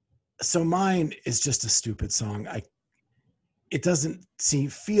 So mine is just a stupid song. It doesn't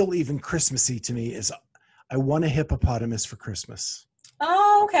feel even Christmassy to me. Is "I Want a Hippopotamus for Christmas."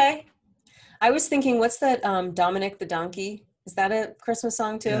 Oh, okay. I was thinking, what's that? Dominic the Donkey. Is that a Christmas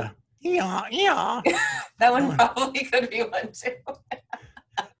song too? Yeah. That one probably could be one too.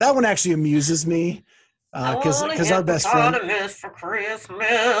 That one actually amuses me because our best friend. For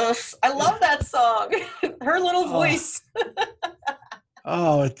Christmas. I love that song. Her little voice.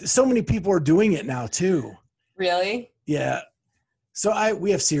 So many people are doing it now too. Really? Yeah. So we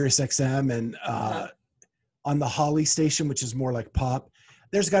have Sirius XM and on the Holly station, which is more like pop,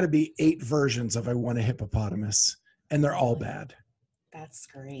 there's got to be 8 versions of "I Want a Hippopotamus," and they're all bad. That's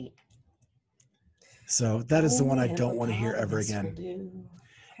great. So that is the one I don't want to hear ever again.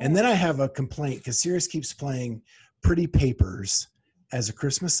 And then I have a complaint because Sirius keeps playing "Pretty Papers" as a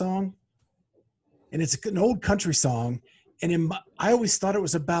Christmas song. And it's an old country song. And I always thought it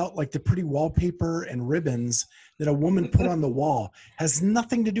was about like the pretty wallpaper and ribbons that a woman put on the wall. Has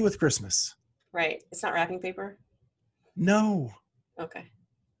nothing to do with Christmas. Right. It's not wrapping paper? No. Okay.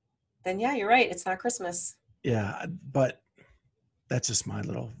 Then yeah, you're right. It's not Christmas. Yeah, but that's just my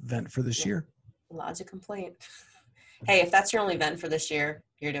little vent for this year. Lodge a complaint. Hey, if that's your only vent for this year,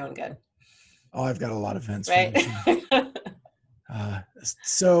 you're doing good. Oh, I've got a lot of vents. Right. For this year.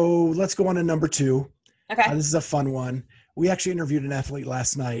 So let's go on to number 2. Okay. This is a fun one. We actually interviewed an athlete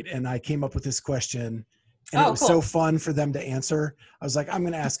last night, and I came up with this question, and it was so fun for them to answer. I was like, I'm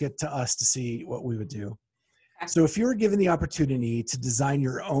going to ask it to us to see what we would do. Okay. So if you were given the opportunity to design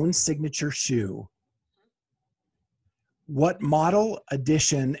your own signature shoe, what model,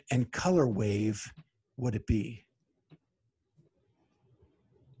 edition, and color wave would it be?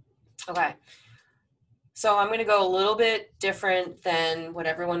 Okay. So I'm going to go a little bit different than what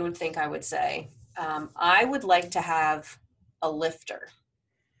everyone would think I would say. I would like to have a lifter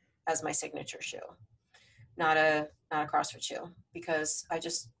as my signature shoe, not a CrossFit shoe, because I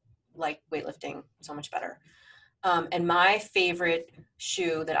just like weightlifting so much better. And my favorite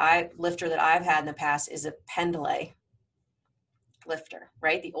lifter that I've had in the past is a Pendlay lifter,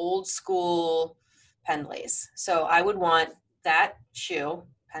 right? The old school Pendlays. So I would want that shoe,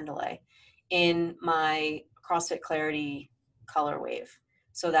 Pendlay, in my CrossFit Clarity color wave.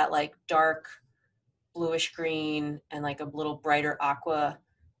 So that like dark bluish green and like a little brighter aqua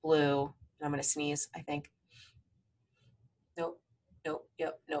blue. And I'm going to sneeze, I think. Nope.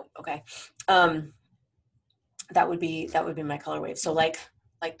 Yep. Nope. Okay. That would be my color wave. So like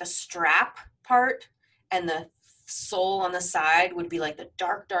the strap part and the sole on the side would be like the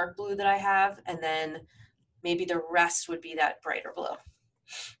dark blue that I have, and then maybe the rest would be that brighter blue.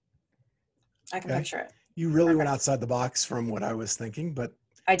 I can picture it. You really went outside the box from what I was thinking, but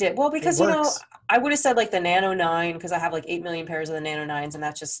I did. Well, because I would have said like the Nano 9 because I have like 8 million pairs of the Nano 9s, and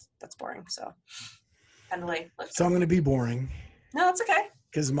that's boring. So Pendlay lifter. So I'm going to be boring. No, it's okay.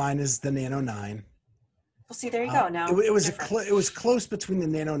 Because mine is the Nano 9. Well, see, there you go. Now it was close between the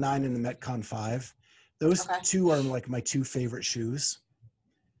Nano 9 and the Metcon 5. Those two are like my two favorite shoes.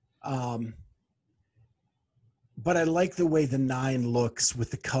 But I like the way the 9 looks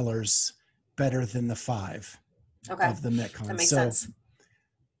with the colors better than the 5 of the Metcon. That makes sense.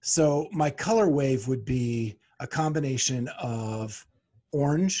 So my color wave would be a combination of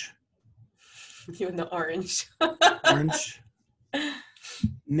orange. You and the orange. Orange,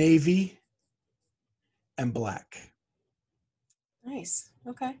 navy, and black. Nice.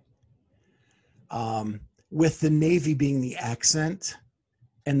 Okay. With the navy being the accent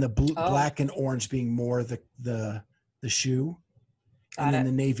and the black and orange being more the shoe. And then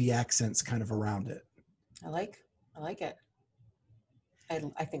the navy accents kind of around it. I like it.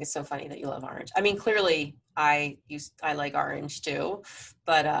 I think it's so funny that you love orange. I mean, clearly I like orange too,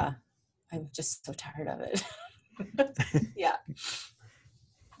 but I'm just so tired of it. Yeah.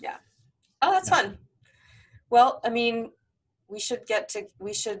 Oh, that's fun. Well, I mean, we should get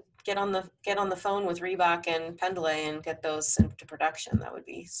on the phone with Reebok and Pendlay and get those into production. That would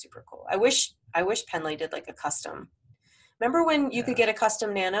be super cool. I wish Pendlay did like a custom. Remember when you could get a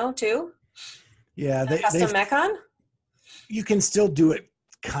custom Nano too? Yeah, custom Metcon. You can still do it,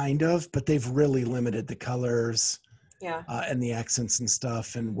 kind of, but they've really limited the colors, and the accents and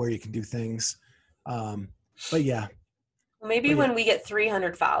stuff, and where you can do things. But yeah. Maybe when we get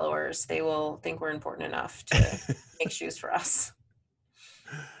 300 followers, they will think we're important enough to make shoes for us.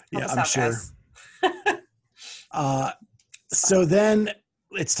 I'm sure. So then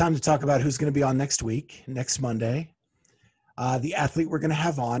it's time to talk about who's going to be on next Monday. The athlete we're going to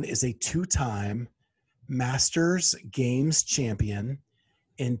have on is a 2-time Masters Games champion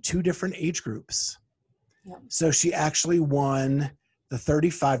in 2 different age groups. Yep. So she actually won the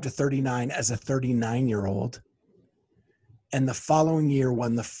 35 to 39 as a 39-year-old. And the following year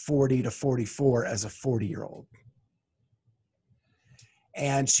won the 40 to 44 as a 40-year-old.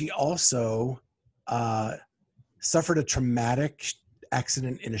 And she also suffered a traumatic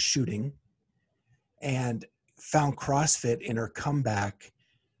accident in a shooting and found CrossFit in her comeback,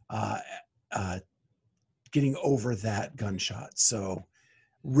 getting over that gunshot. So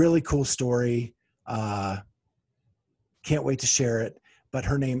really cool story. Can't wait to share it. But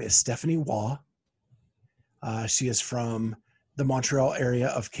her name is Stephanie Waugh. She is from the Montreal area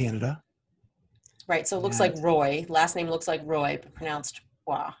of Canada. Right. So it looks like Roy. Last name looks like Roy, but pronounced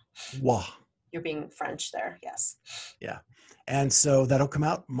Waugh. Waugh. You're being French there. Yes. Yeah. And so that'll come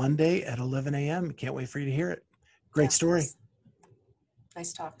out Monday at 11 a.m. Can't wait for you to hear it. Great story.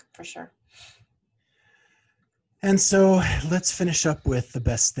 Nice talk, for sure. And so let's finish up with the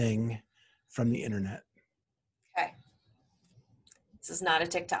best thing from the internet. Okay. This is not a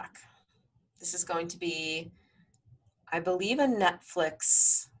TikTok. This is going to be, I believe, a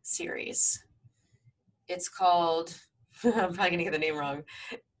Netflix series. It's called, I'm probably going to get the name wrong.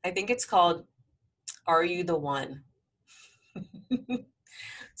 I think it's called Are You the One?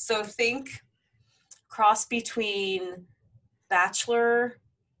 So think cross between Bachelor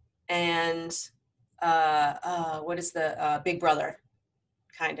and what is the Big Brother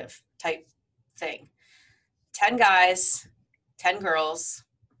kind of type thing. 10 guys, 10 girls.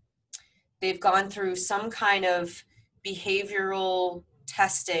 They've gone through some kind of behavioral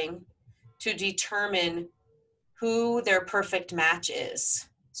testing to determine who their perfect match is.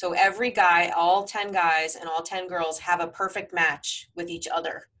 So every guy, all 10 guys and all 10 girls have a perfect match with each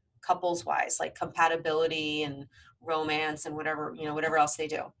other, couples wise, like compatibility and romance and whatever, whatever else they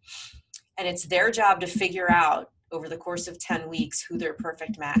do. And it's their job to figure out over the course of 10 weeks who their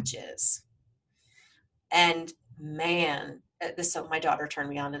perfect match is. And man, so my daughter turned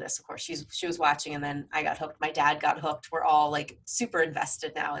me on to this. Of course, she was watching, and then I got hooked. My dad got hooked. We're all like super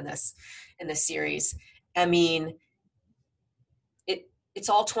invested now in this series. I mean, it's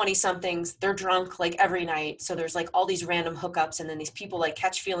all 20 somethings. They're drunk like every night. So there's like all these random hookups, and then these people like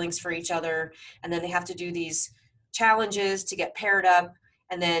catch feelings for each other. And then they have to do these challenges to get paired up.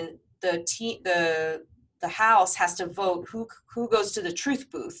 And then the house has to vote who goes to the truth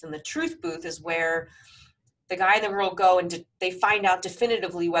booth. And the truth booth is where the guy and the girl go and they find out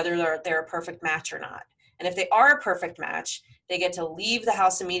definitively whether they're a perfect match or not. And if they are a perfect match, they get to leave the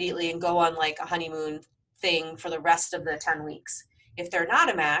house immediately and go on like a honeymoon thing for the rest of the 10 weeks. If they're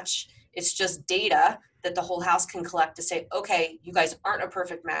not a match, it's just data that the whole house can collect to say, okay, you guys aren't a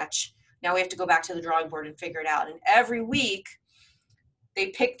perfect match. Now we have to go back to the drawing board and figure it out. And every week they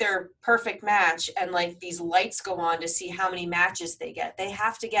pick their perfect match, and like these lights go on to see how many matches they get. They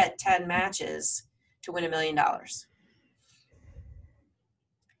have to get 10 matches to win $1 million.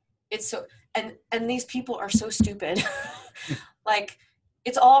 It's so, and these people are so stupid. Like,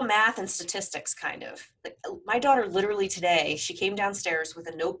 it's all math and statistics, kind of. Like, my daughter literally today, she came downstairs with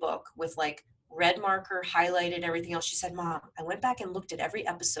a notebook with like red marker, highlighted everything else. She said, Mom, I went back and looked at every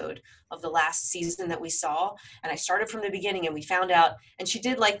episode of the last season that we saw, and I started from the beginning, and we found out, and she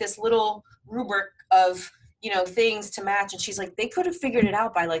did like this little rubric of, things to match. And she's like, they could have figured it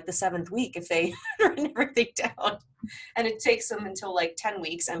out by like the 7th week if they written everything down. And it takes them until like 10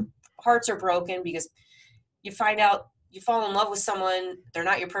 weeks, and hearts are broken because you find out you fall in love with someone, they're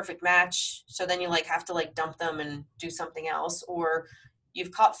not your perfect match. So then you like have to like dump them and do something else, or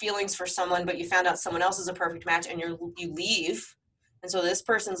you've caught feelings for someone, but you found out someone else is a perfect match and you leave. And so this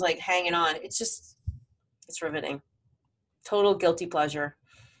person's like hanging on. It's riveting. Total guilty pleasure.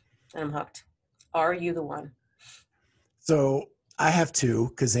 And I'm hooked. Are you the one? So I have 2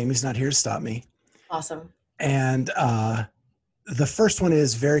 because Amy's not here to stop me. Awesome. And the first one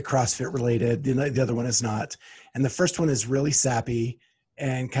is very CrossFit related. The other one is not. And the first one is really sappy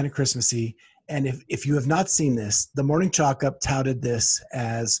and kind of Christmassy. And if you have not seen this, the Morning Chalk Up touted this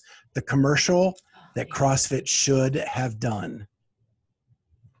as the commercial that CrossFit should have done.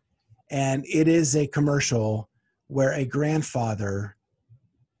 And it is a commercial where a grandfather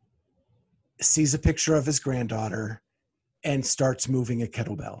sees a picture of his granddaughter and starts moving a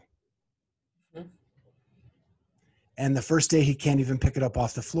kettlebell. Mm-hmm. And the first day he can't even pick it up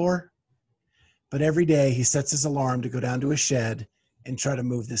off the floor. But every day he sets his alarm to go down to his shed and try to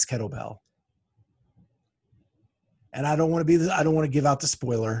move this kettlebell. And I don't want to give out the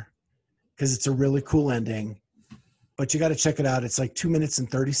spoiler because it's a really cool ending, but you got to check it out. It's like 2 minutes and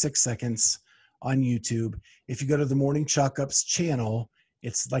 36 seconds on YouTube. If you go to the Morning Chalk Up's channel,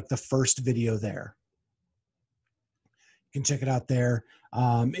 it's like the first video there. You can check it out there.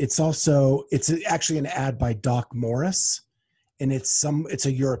 It's actually an ad by Doc Morris, and it's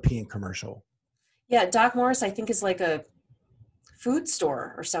a European commercial. Yeah. Doc Morris, I think, is like a food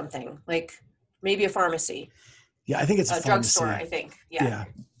store or something, like maybe a pharmacy. Yeah, I think it's a drugstore, I think. Yeah.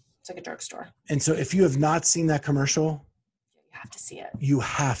 It's like a drugstore. And so if you have not seen that commercial, you have to see it. You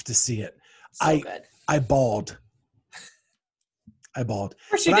have to see it. So good. I bawled. Of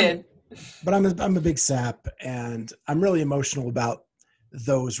course you did. But I'm a big sap, and I'm really emotional about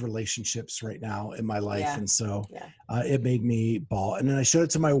those relationships right now in my life. Yeah. And so it made me bawl. And then I showed it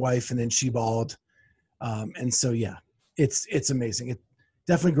to my wife, and then she bawled. And so, yeah, it's amazing. It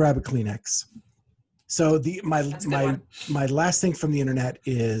definitely grab a Kleenex. So my last thing from the internet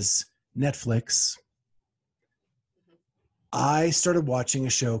is Netflix. I started watching a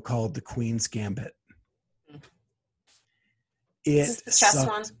show called The Queen's Gambit. Is this the chess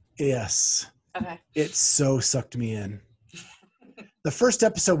one? Yes. Okay. It so sucked me in. The first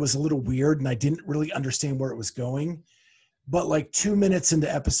episode was a little weird, and I didn't really understand where it was going. But like 2 minutes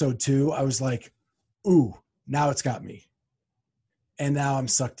into episode 2, I was like, ooh, now it's got me. And now I'm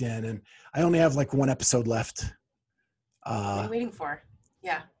sucked in, and I only have like 1 episode left. What are you waiting for?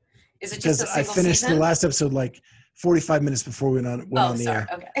 Yeah. Is it just because a single I finished season? The last episode like 45 minutes before we went on the air.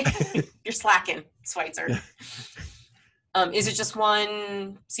 Okay. You're slacking, Schweitzer. Yeah. Is it just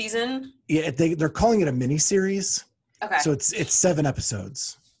 1 season? Yeah, they're calling it a mini series. Okay. So it's 7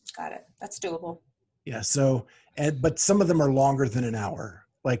 episodes. Got it. That's doable. Yeah. So, but some of them are longer than an hour.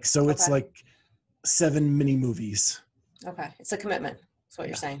 It's like 7 mini movies. Okay. It's a commitment. That's what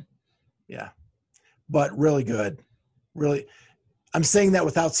you're saying. Yeah. But really good. Really. I'm saying that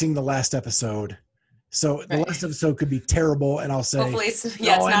without seeing the last episode. So the last episode could be terrible, and I'll say, hopefully it's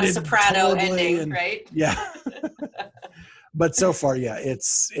not a soprano ending, right? Yeah. But so far, yeah,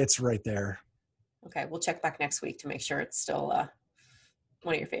 it's right there. Okay, we'll check back next week to make sure it's still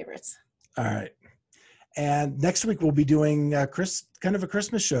one of your favorites. All right. And next week we'll be doing kind of a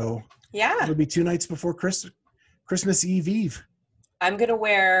Christmas show. Yeah. It'll be 2 nights before Christmas Eve. I'm going to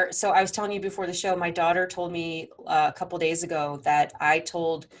wear, so I was telling you before the show, my daughter told me a couple days ago that I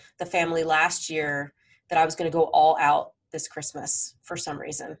told the family last year that I was going to go all out this Christmas for some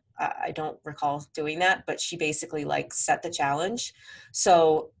reason. I don't recall doing that, but she basically like set the challenge.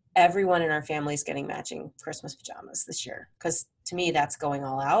 So everyone in our family is getting matching Christmas pajamas this year, because to me, that's going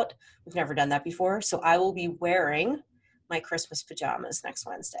all out. We've never done that before. So I will be wearing my Christmas pajamas next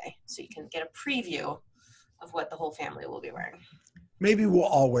Wednesday. So you can get a preview of what the whole family will be wearing. Maybe we'll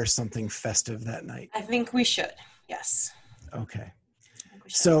all wear something festive that night. I think we should. Yes. Okay.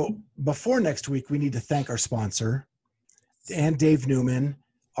 So before next week, we need to thank our sponsor and Dave Newman,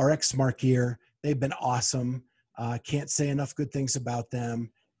 RX Smart Gear. They've been awesome. Can't say enough good things about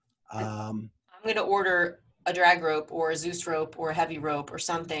them. I'm going to order a drag rope or a Zeus rope or a heavy rope or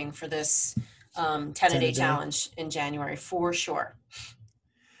something for this 10-a-day challenge in January for sure.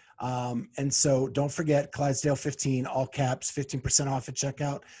 And so don't forget Clydesdale 15, all caps, 15% off at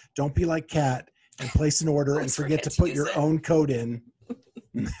checkout. Don't be like Kat and place an order and forget to put your own code in.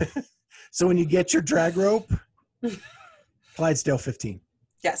 So when you get your drag rope, Clydesdale 15.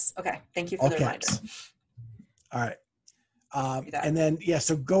 Yes. Okay. Thank you for the reminder. All right. And then,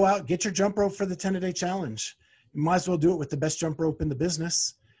 so go out, get your jump rope for the 10-a-day challenge. You might as well do it with the best jump rope in the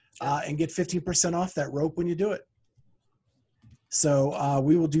business and get 15% off that rope when you do it. So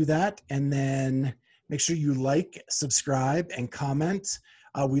we will do that. And then make sure you like, subscribe, and comment.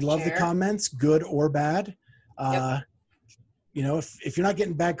 We love the comments, good or bad. You know, if you're not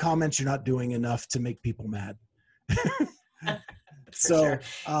getting bad comments, you're not doing enough to make people mad. So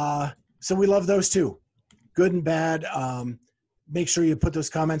we love those too. Good and bad. Make sure you put those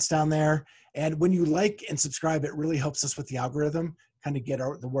comments down there. And when you like and subscribe, it really helps us with the algorithm, kind of get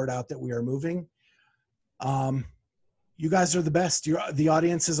the word out that we are moving. You guys are the best. The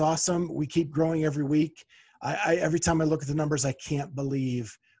audience is awesome. We keep growing every week. Every time I look at the numbers, I can't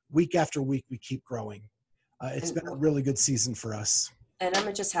believe week after week we keep growing. It's been a really good season for us. And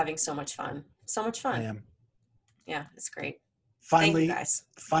I'm just having so much fun. So much fun. I am. Yeah, it's great. Finally, thank you guys.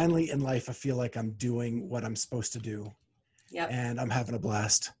 Finally in life, I feel like I'm doing what I'm supposed to do. Yep. And I'm having a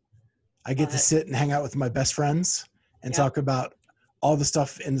blast. I get to sit and hang out with my best friends and talk about all the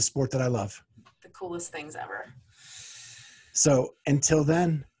stuff in the sport that I love. The coolest things ever. So until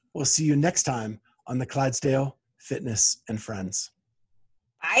then, we'll see you next time on the Clydesdale Fitness and Friends.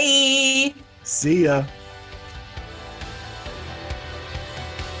 Bye. See ya.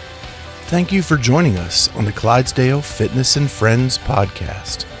 Thank you for joining us on the Clydesdale Fitness and Friends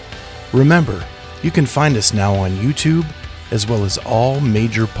podcast. Remember, you can find us now on YouTube as well as all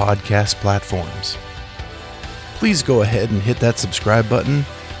major podcast platforms. Please go ahead and hit that subscribe button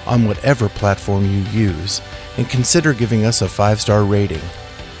on whatever platform you use and consider giving us a 5-star rating.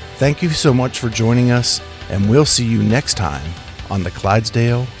 Thank you so much for joining us, and we'll see you next time on the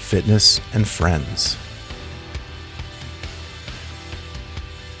Clydesdale Fitness and Friends.